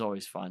 that was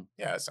always fun.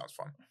 Yeah, that sounds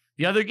fun.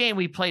 The other game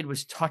we played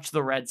was Touch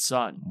the Red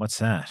Sun. What's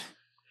that?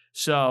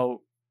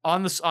 So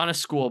on a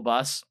school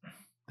bus,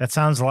 That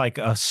sounds like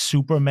a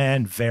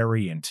Superman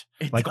variant,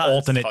 it like does.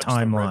 alternate Touch the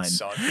red timeline.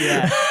 sun.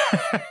 Yeah.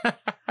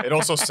 It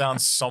also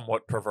sounds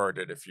somewhat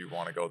perverted if you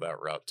want to go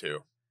that route too.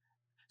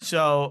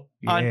 So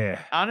on Yeah.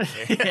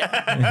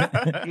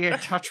 yeah,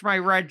 touch my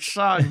red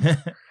sun.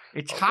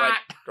 It's All hot.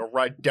 right. Go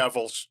ride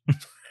devils.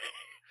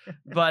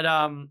 But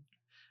on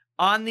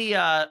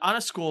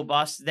a school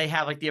bus, they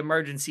have like the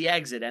emergency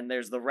exit, and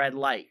there's the red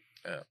light.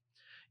 Yeah.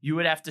 You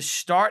would have to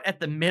start at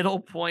the middle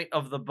point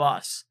of the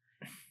bus,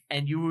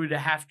 and you would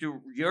have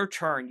to your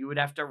turn. You would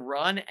have to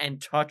run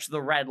and touch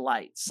the red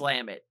light,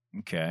 slam it.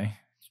 Okay.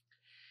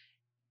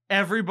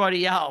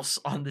 Everybody else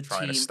on the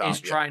Trying to team stop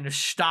is you. trying to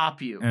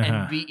stop you Uh-huh.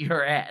 and beat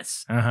your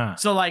ass. Uh-huh.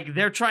 So like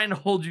they're trying to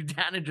hold you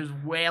down and just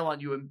wail on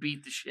you and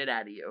beat the shit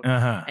out of you.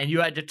 Uh-huh. And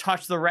you had to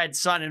touch the red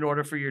sun in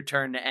order for your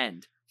turn to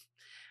end.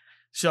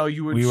 So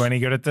you would. Were you any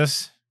good at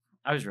this?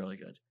 I was really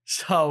good.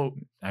 So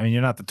I mean,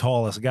 you're not the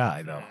tallest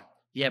guy, though.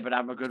 yeah, but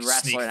I'm a good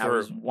Sneak wrestler and I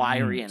was through.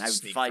 wiry and I would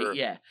Sneak fight. through.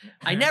 Yeah,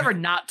 I never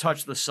not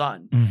touched the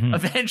sun. Mhm.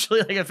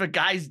 Eventually, like if a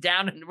guy's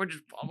down and we're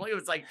just pummeling,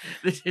 it's like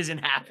this isn't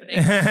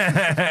happening.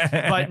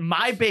 But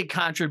my big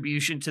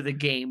contribution to the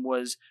game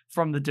was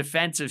from the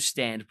defensive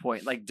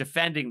standpoint, like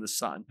defending the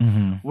sun.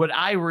 Mhm. What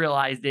I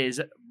realized is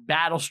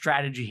battle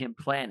strategy and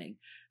planning.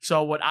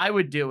 So what I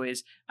would do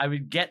is I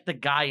would get the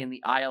guy in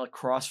the aisle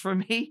across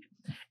from me,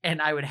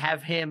 and I would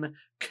have him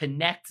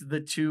connect the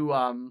two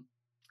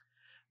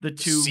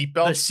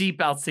Seatbelts?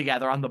 seatbelts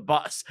together on the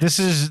bus. This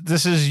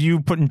is you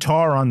putting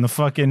tar on the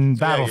fucking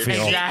Yeah, you're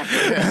battlefield.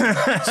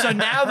 Exactly. So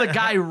now the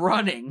guy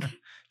running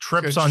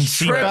Trips on Trips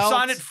trips seatbelts.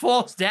 on it,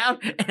 falls down,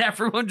 and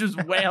everyone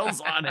just wails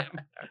on him,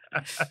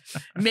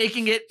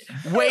 making it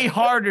way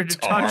harder to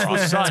Tar touch on-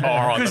 the sun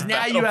tar on because the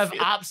now you have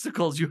battlefield.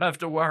 obstacles you have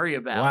to worry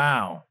about.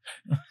 Wow.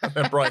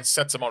 And Brian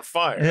sets him on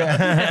fire.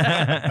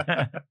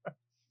 Yeah.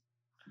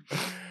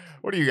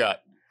 What do you got?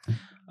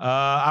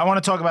 I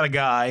want to talk about a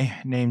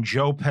guy named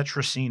Joe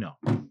Petrosino.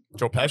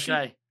 Joe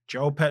Pesci?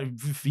 Okay.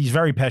 He's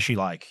very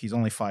Pesci-like. He's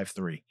only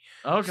 5'3".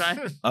 Okay.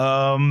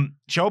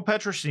 Joe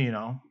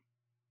Petrosino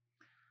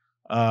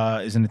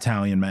is an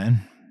Italian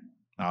man.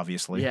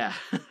 obviously. Yeah.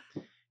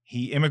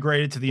 He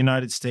immigrated to the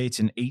United States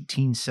in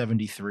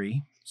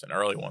 1873. It's an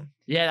early one.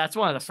 Yeah, that's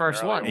one of the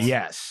first Early ones. one.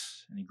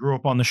 Yes. And he grew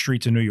up on the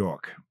streets of New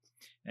York.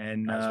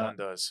 And As one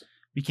does.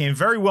 became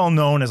very well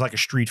known as like a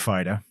street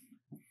fighter.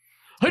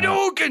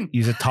 Hadouken!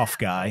 He's a tough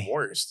guy.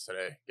 Warriors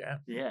today. Yeah.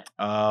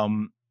 Yeah.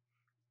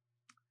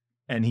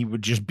 And he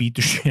would just beat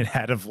the shit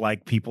out of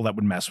like people that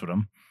would mess with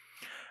him.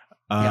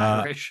 The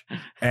Irish.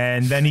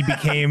 And then he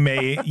became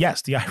the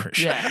Irish.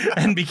 Yeah.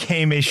 And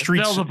became a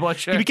street Bill the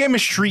Butcher. He became a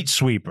street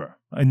sweeper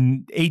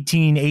in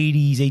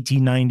 1880s,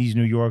 1890s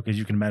New York. As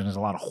you can imagine, there's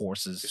a lot of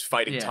horses. He's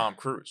fighting Yeah. Tom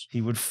Cruise.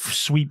 He would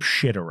sweep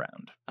shit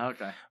around.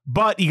 Okay.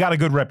 But he got a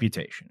good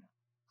reputation.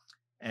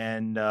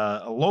 And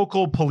a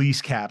local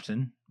police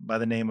captain by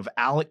the name of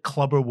Alec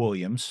Clubber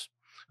Williams,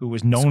 who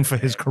was known for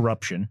his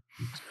corruption,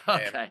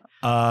 Okay.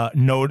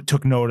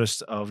 took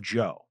notice of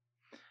Joe.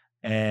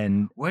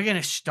 And We're going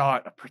to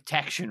start a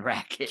protection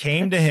racket.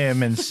 came to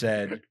him and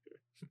said,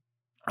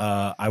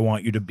 I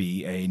want you to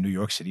be a New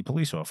York City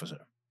police officer.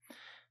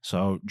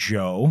 So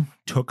Joe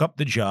took up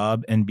the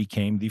job and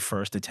became the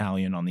first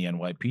Italian on the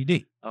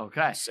NYPD.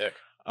 Okay. Sick.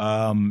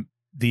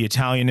 The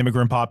Italian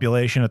immigrant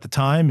population at the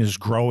time is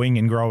growing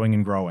and growing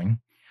and growing.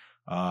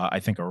 I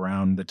think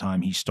around the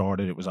time he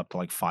started, it was up to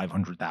like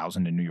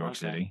 500,000 in New York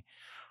City.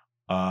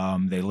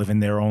 They live in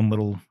their own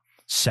little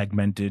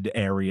segmented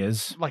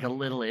areas. Like a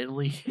little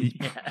Italy.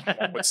 Yeah.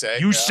 One would say.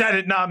 You said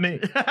it, not me.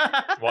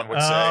 One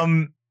would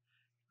say.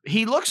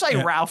 He looks like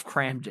Yeah. Ralph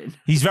Cramden.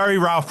 He's very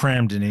Ralph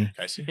Cramden-y.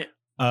 I see.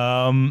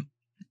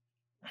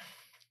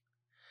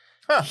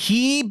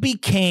 He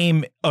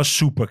became a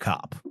super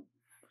cop.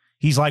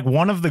 He's like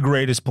one of the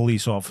greatest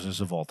police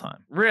officers of all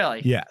time.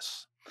 Really?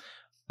 Yes.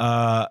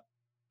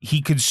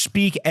 He could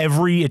speak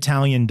every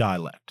Italian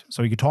dialect,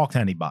 so he could talk to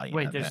anybody. in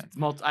Wait, that there's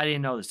band. I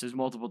didn't know this. There's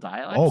multiple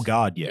dialects? Oh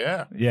God, yeah.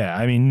 Yeah. Yeah.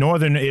 I mean,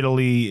 Northern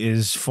Italy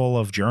is full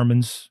of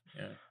Germans.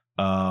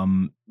 Yeah.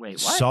 Wait, what?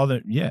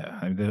 Southern, yeah.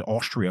 I mean,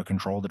 Austria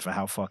controlled it for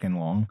how fucking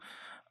long.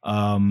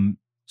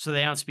 So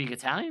they don't speak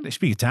Italian? They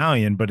speak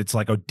Italian, but it's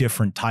like a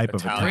different type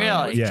of Italian.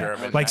 Really? with Yeah.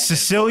 German Like Okay.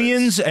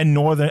 Sicilians and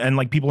Northern and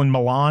like people in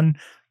Milan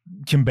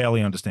can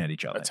barely understand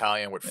each other.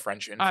 Italian with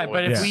French All influence. right,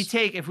 but if Yes. we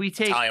take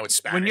Italian with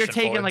Spanish when you're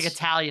taking like influence.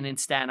 Italian in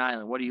Staten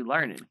Island, what are you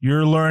learning?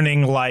 You're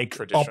learning like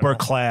Traditional. upper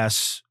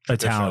class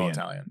Traditional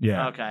Italian.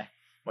 Yeah. Okay.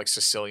 Like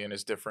Sicilian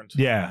is different.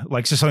 Yeah.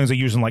 Like Sicilians are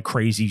using like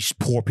crazy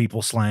poor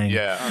people slang.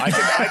 Yeah.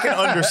 I can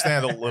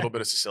understand a little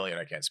bit of Sicilian.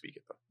 I can't speak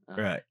it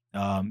though. Right.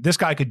 This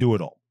guy could do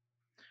it all.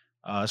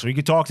 So he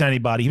could talk to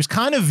anybody. He was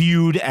kind of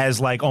viewed as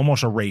like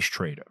almost a race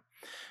traitor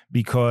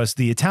because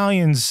the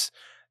Italians,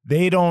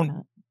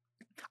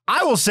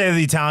 I will say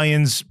the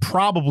Italians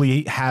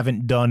probably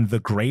haven't done the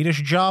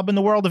greatest job in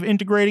the world of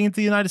integrating into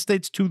the United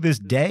States to this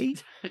day.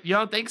 You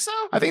don't think so?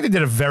 I think they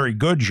did a very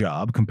good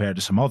job compared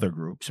to some other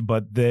groups,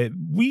 but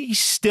we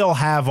still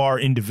have our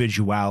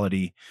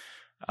individuality.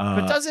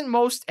 But doesn't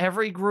most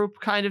every group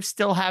kind of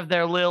still have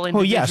their little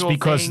Well, individual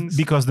yes, things?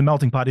 because the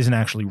melting pot isn't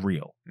actually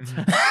real.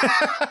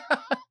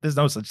 Mm-hmm. There's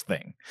no such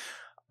thing.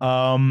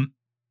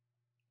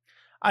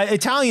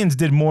 Italians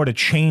did more to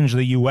change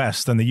the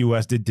U.S. than the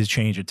U.S. did to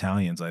change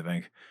Italians, I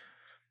think.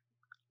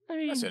 I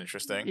mean, That's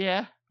interesting.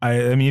 yeah.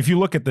 I mean, if you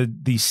look at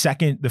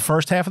the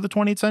first half of the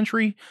 20th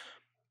century,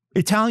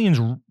 Italians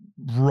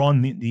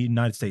run the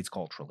United States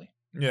culturally.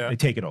 Yeah. They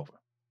take it over.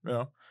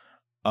 Yeah.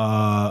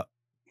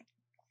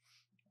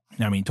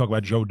 I mean, talk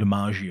about Joe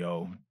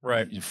DiMaggio,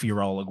 Right.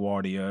 Fiorello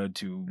LaGuardia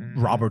to Mhm.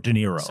 Robert De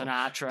Niro.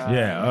 Sinatra.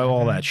 Yeah,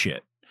 all that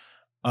shit.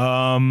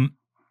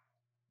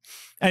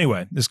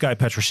 Anyway, this guy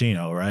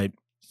Petrosino, right?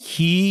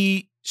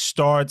 He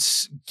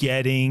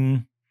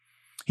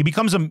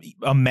becomes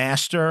a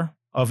master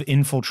of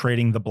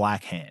infiltrating the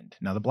Black Hand.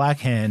 Now, the Black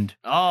Hand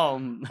Oh,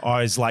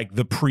 is like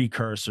the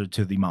precursor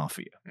to the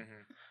mafia.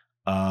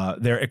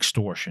 Mhm. They're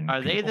extortion.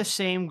 are they people. the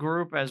same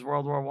group as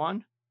World War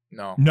One?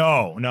 No.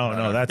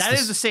 No. That That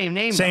is the same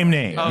name. same though.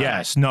 name. Okay.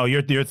 Yes. No,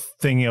 you're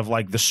thinking of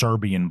like the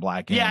Serbian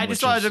Black Hand. Yeah, I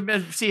just which wanted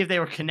is- to see if they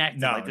were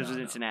connected. No, like this no, was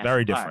no. international.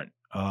 Very All right.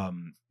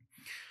 different.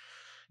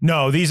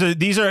 No,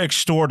 these are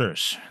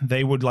extorters.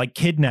 They would like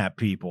kidnap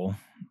people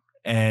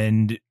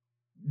and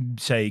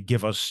say,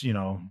 "Give us,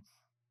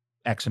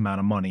 X amount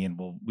of money, and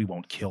we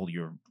won't kill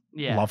your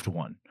Yeah. loved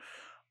one."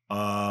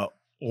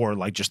 Or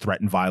like just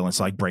threaten violence,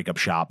 like break up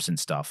shops and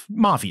stuff.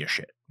 Mafia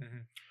shit.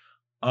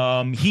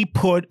 Mhm. He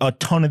put a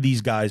ton of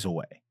these guys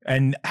away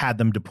and had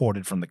them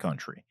deported from the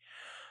country.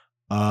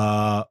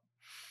 The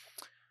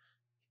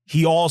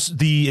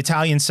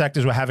Italian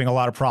sectors were having a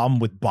lot of problem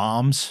with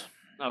bombs.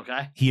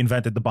 Okay. He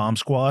invented the bomb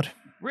squad.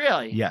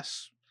 Really?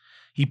 Yes.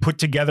 He put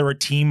together a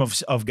team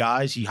of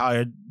guys. He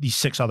hired these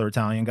 6 other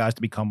Italian guys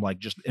to become like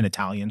just an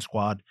Italian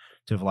squad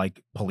to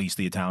like police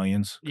the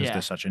Italians because Yeah.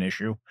 there's such an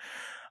issue.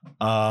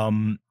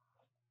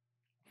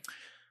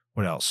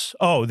 What else?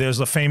 Oh,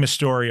 there's a famous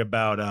story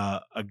about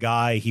a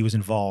guy. He was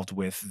involved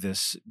with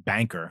this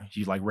banker.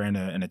 He like ran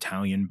an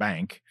Italian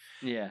bank,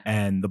 Yeah.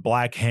 and the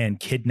Black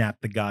Hand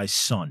kidnapped the guy's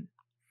son.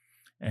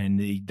 And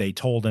they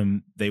told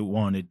him they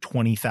wanted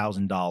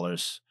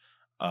 $20,000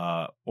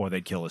 or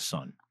they'd kill his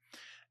son.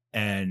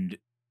 And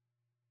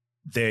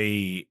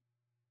the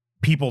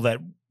people that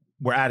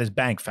were at his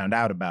bank found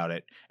out about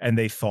it, and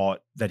they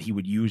thought that he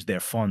would use their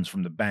funds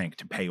from the bank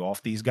to pay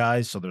off these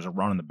guys. So there's a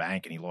run in the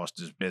bank, and he lost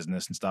his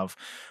business and stuff.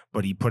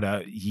 But he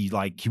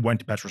went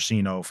to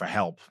Petrosino for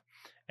help,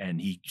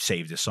 and he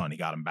saved his son. He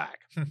got him back.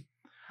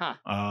 Huh.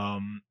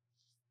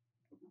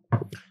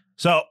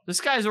 So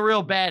This guy's a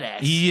real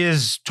badass. he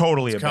is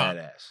totally He's a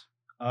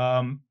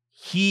badass.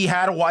 He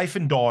had a wife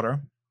and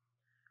daughter.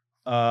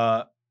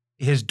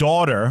 His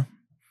daughter,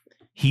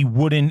 he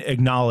wouldn't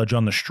acknowledge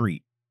on the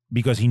street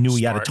because he knew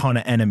he had a Smart. ton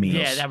of enemies.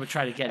 Yeah, that would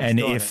try to get his And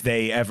daughter. if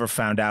they ever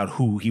found out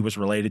who he was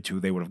related to,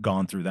 they would have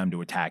gone through them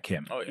to attack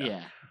him. Oh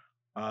yeah.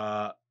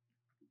 Yeah.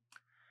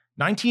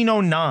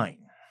 1909.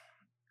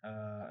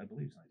 I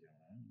believe it's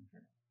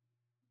 1909.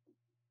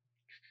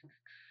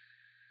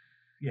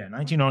 Yeah,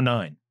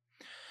 1909.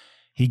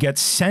 He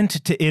gets sent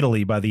to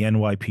Italy by the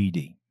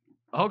NYPD.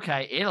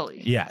 Okay,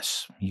 Italy.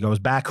 Yes, he goes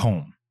back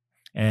home,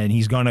 and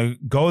he's going to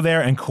go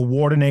there and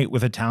coordinate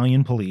with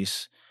Italian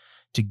police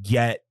to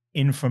get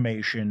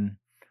information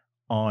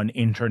on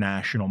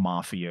international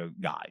mafia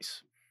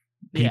guys.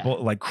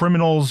 People like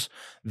criminals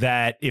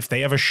that if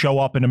they ever show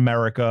up in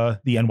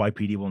America, the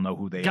NYPD will know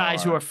who they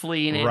Guys are. who are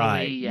fleeing Italy.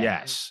 Right. Yeah.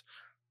 Yes.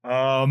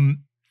 The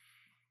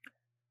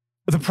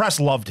press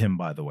loved him,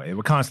 by the way. They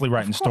were constantly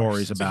writing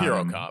stories It's a about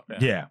hero him. cop, yeah.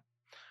 Yeah.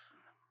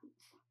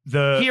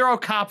 The Hero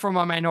cop from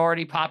a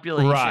minority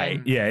population.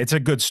 right. Yeah, it's a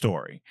good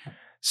story.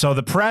 So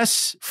the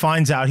press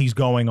finds out he's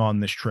going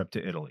on this trip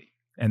to Italy,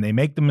 and they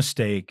make the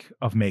mistake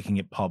of making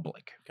it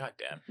public. God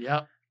damn.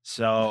 Yep.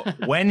 So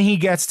when he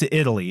gets to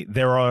Italy,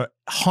 there are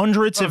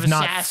hundreds, Of if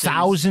not assassins.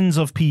 thousands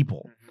of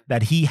people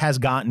that he has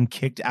gotten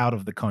kicked out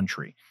of the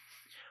country,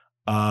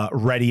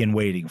 ready and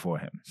waiting for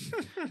him.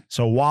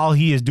 So while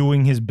he is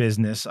doing his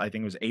business, I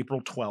think it was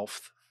April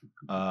 12th,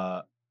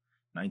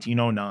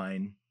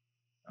 1909.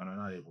 Oh, no,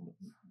 not April.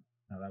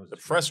 No, that was The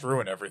press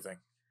ruined everything.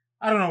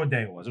 I don't know what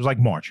day it was. It was like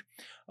March.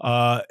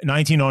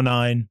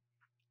 1909.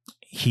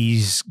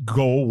 He's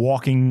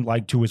walking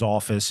like to his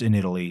office in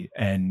Italy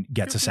and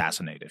gets Pew, pew.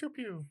 assassinated. Pew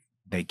pew.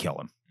 They kill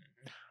him.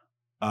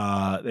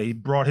 They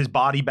brought his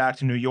body back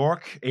to New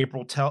York.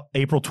 April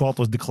 12th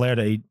was declared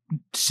a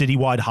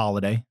citywide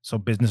holiday, so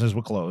businesses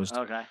were closed.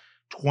 Okay.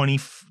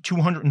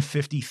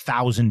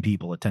 250,000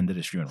 people attended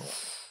his funeral.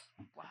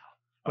 Wow.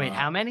 Wait,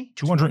 how many?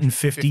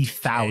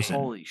 250,000.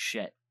 Holy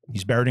shit.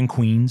 He's buried in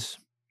Queens.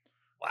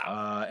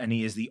 Wow. And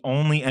he is the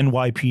only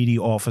NYPD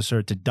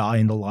officer to die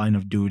in the line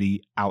of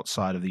duty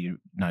outside of the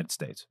United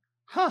States.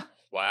 Huh.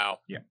 Wow.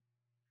 Yeah.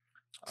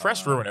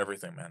 Press ruined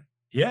everything, man.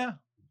 Yeah.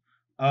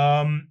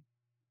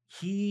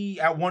 He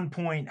at one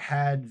point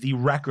had the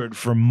record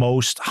for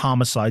most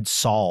homicides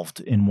solved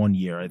in 1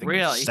 year. I think it was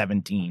Really?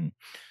 17.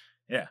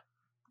 Yeah.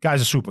 Guy's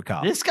a super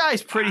cop. This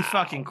guy's pretty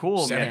fucking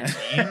cool, man.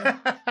 17?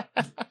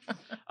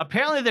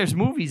 Apparently there's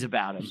movies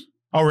about him.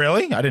 Oh,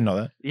 really? I didn't know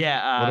that.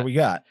 Yeah. What do we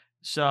got?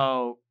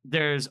 So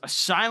there's a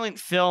silent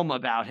film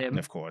about him,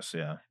 Of course,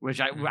 yeah. which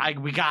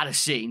we got to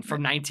see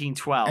from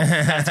 1912.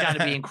 That's got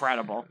to be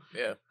incredible.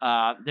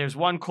 Yeah. There's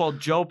one called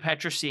Joe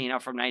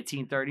Petrosino from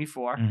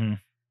 1934. Mhm.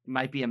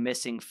 Might be a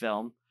missing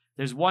film.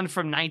 There's one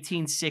from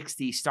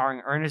 1960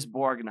 starring Ernest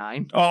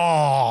Borgnine.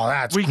 Oh,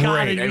 that's We great.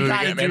 gotta- Maybe we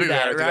gotta do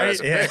that, right? as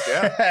a pick,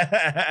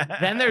 yeah.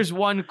 Then there's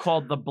one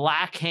called The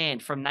Black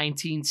Hand from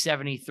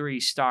 1973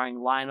 starring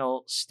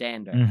Lionel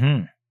Stander.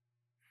 Mhm.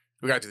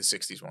 We got to do the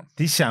 60s one.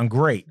 These sound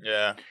great.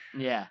 Yeah.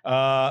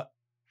 Yeah.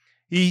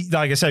 He,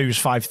 like I said, he was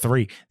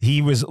 5'3".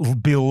 He was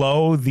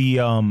below the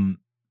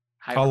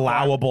High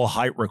allowable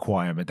height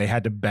requirement. They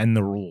had to bend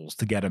the rules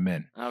to get him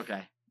in.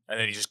 Okay. And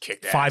then he just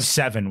kicked ass.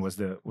 5'7" was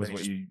Then what he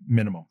just- you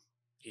minimum.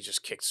 He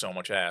just kicked so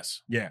much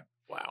ass. Yeah.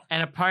 Wow.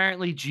 And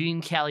apparently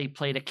Gene Kelly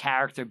played a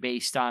character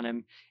based on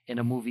him in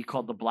a movie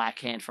called The Black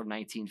Hand from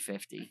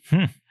 1950.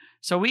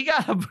 So we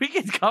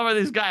can cover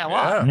this guy a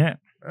lot. Yeah.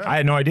 Yeah. I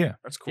had no idea.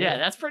 That's cool. Yeah,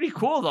 that's pretty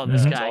cool though,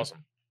 this Mhm. That's guy.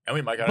 awesome. And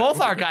we might got Both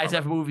our guys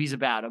have movies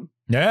about him.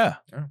 Yeah.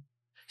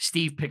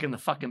 Steve picking the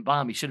fucking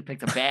bomb. He should have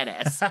picked a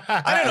badass.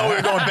 I didn't know we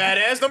were going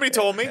badass. Nobody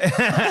told me. It just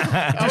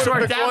would've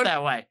worked picked out one.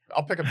 that way.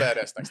 I'll pick a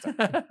badass next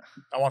time.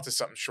 I want this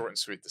something short and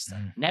sweet this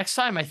time. Next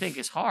time, I think,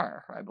 is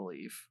horror, I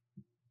believe.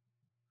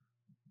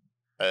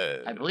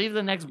 I believe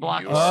the next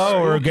block is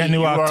Oh, we're spooky. getting to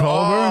You are- October.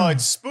 Oh,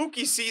 it's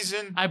spooky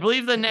season. I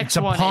believe the next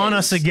It's one upon is.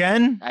 us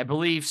again. I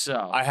believe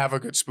so. I have a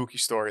good spooky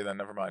story then.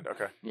 Never mind.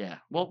 Okay. Yeah,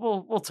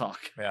 we'll talk.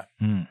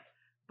 Hmm.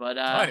 But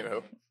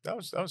Anywho, that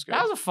was good.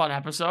 that was a fun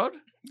episode.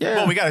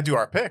 Well, we got to do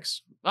our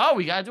picks. Oh,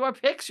 we gotta do our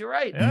picks. You're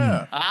right.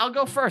 Yeah. I'll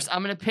go first.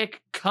 I'm gonna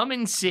pick Come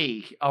and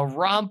See, a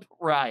romp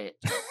riot.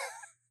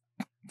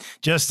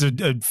 Just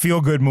a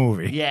feel-good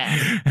movie.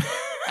 Yeah.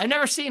 I've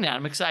never seen that.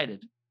 I'm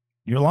excited.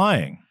 You're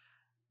lying.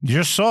 You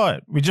just saw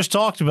it. We just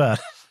talked about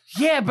it.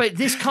 Yeah, but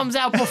this comes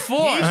out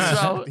before,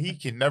 so He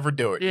can never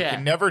do it. Yeah. He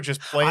can never just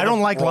play. I the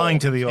don't like role. lying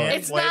to the He can't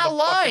audience. it's play not the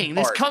lying. fucking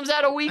This part. comes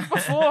out a week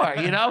before,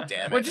 you know?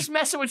 Damn We're it. just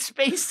messing with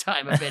space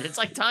time a bit. It's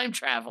like time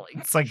traveling.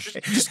 It's like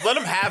Just let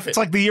him have it. it's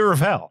like the year of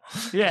hell.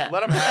 Yeah.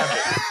 Let him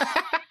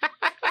have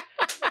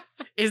it.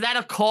 Is that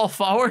a call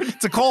forward?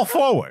 It's a call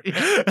forward.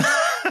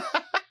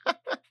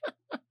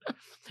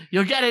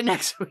 You'll get it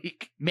next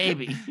week.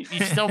 Maybe.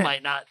 You still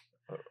might not.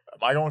 Am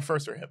I going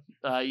first or him?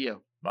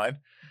 You. Mine?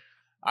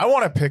 I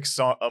want to pick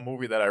a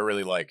movie that I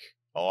really like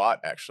a lot,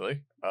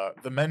 actually.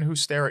 The Men Who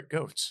Stare at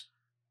Goats.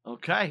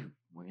 Okay.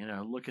 We're going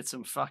to look at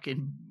some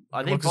fucking...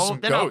 Are they Look at some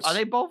goats. Are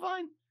they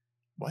bovine?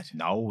 What?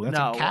 No, that's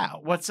No. a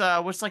cow. What's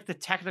like the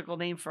technical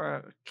name for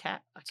a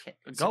cat? A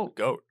It's goat.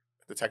 Goat.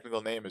 The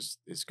technical name is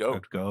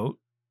goat. A goat.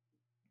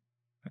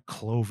 A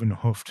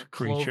cloven-hoofed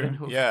creature.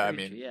 Cloven-hoofed Yeah, I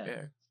creature, mean, yeah.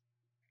 yeah.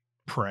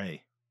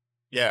 Prey.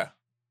 Yeah.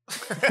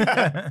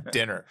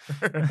 Dinner.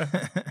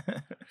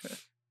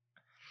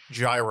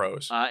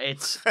 Gyros.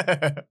 It's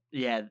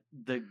yeah.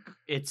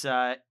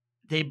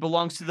 They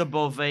belongs to the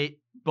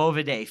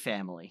Bovidae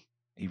family.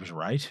 He was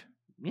right.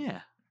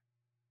 Yeah.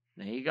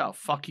 There you go.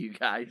 Fuck you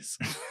guys.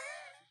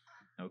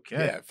 Okay.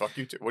 Yeah, fuck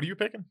you too. What are you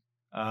picking?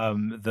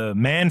 The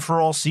Man for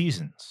All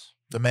Seasons.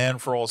 The Man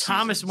for All Seasons.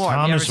 Thomas More.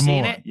 Have you ever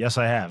seen it? Yes,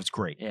 I have. It's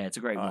great. Yeah, it's a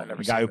great Oh, I movie.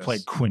 never The guy seen who played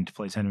this. Quint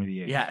plays Henry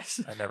VIII.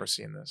 Yes. I've never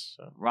seen this.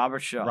 So.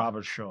 Robert Shaw.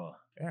 Robert Shaw.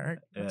 All right.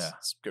 Yeah.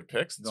 That's good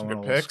picks. That's Going good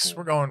old picks.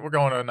 school. We're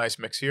going a nice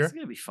mix here. It's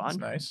gonna be fun. It's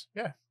nice.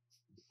 Yeah.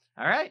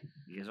 All right.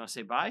 You guys want to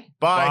say bye?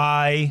 Bye.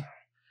 Bye.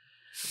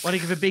 Want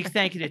to give a big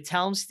thank you to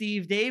Tell 'em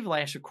Steve, Dave,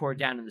 last record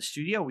down in the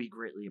studio. We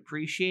greatly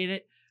appreciate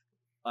it.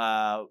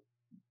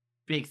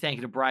 Big thank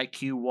you to Bri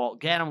Q, Walt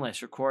Ganem,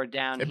 last record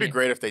down. It'd be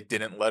great if they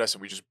didn't let us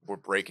and we just were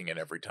breaking it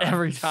every time.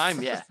 Every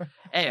time, yeah.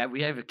 Hey,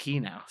 we have a key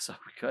now, so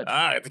we could.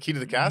 I have the key to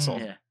the castle.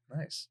 Yeah.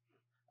 Nice.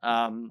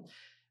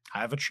 I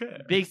have a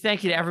chair. Big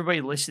thank you to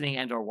everybody listening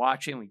and or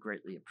watching. We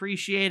greatly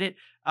appreciate it.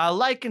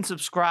 Like and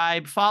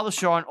subscribe. Follow the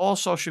show on all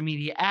social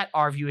media at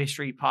Review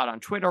History Pod on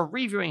Twitter,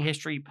 Reviewing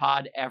History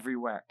Pod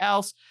everywhere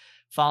else.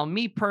 Follow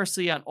me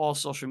personally on all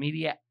social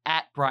media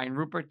at Brian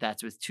Rupert.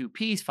 That's with 2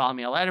 P's. Follow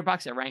me on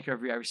Letterboxd. I rank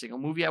every single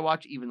movie I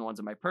watch, even the ones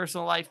in my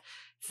personal life.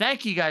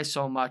 Thank you guys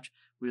so much.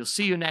 We'll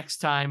see you next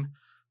time.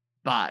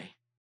 Bye.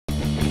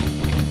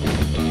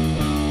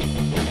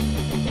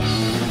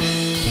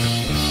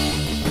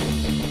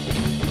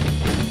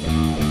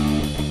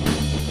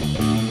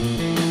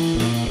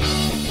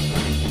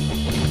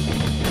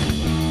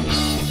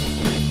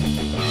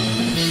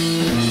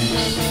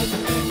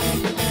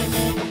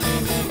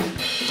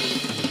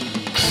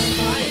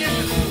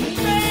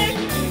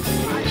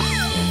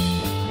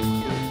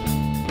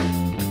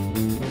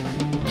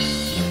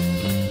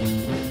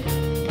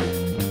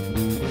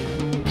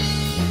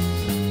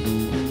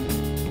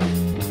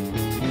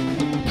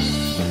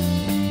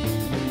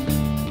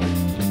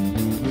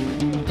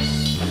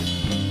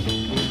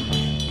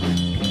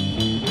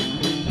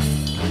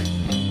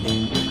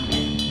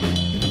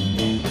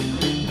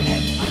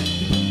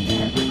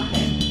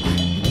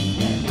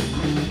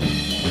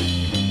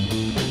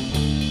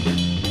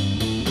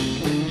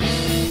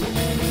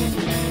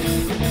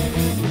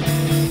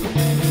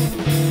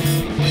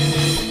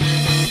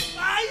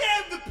 I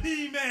am the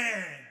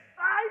P-Man!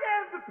 I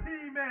am the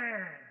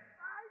P-Man!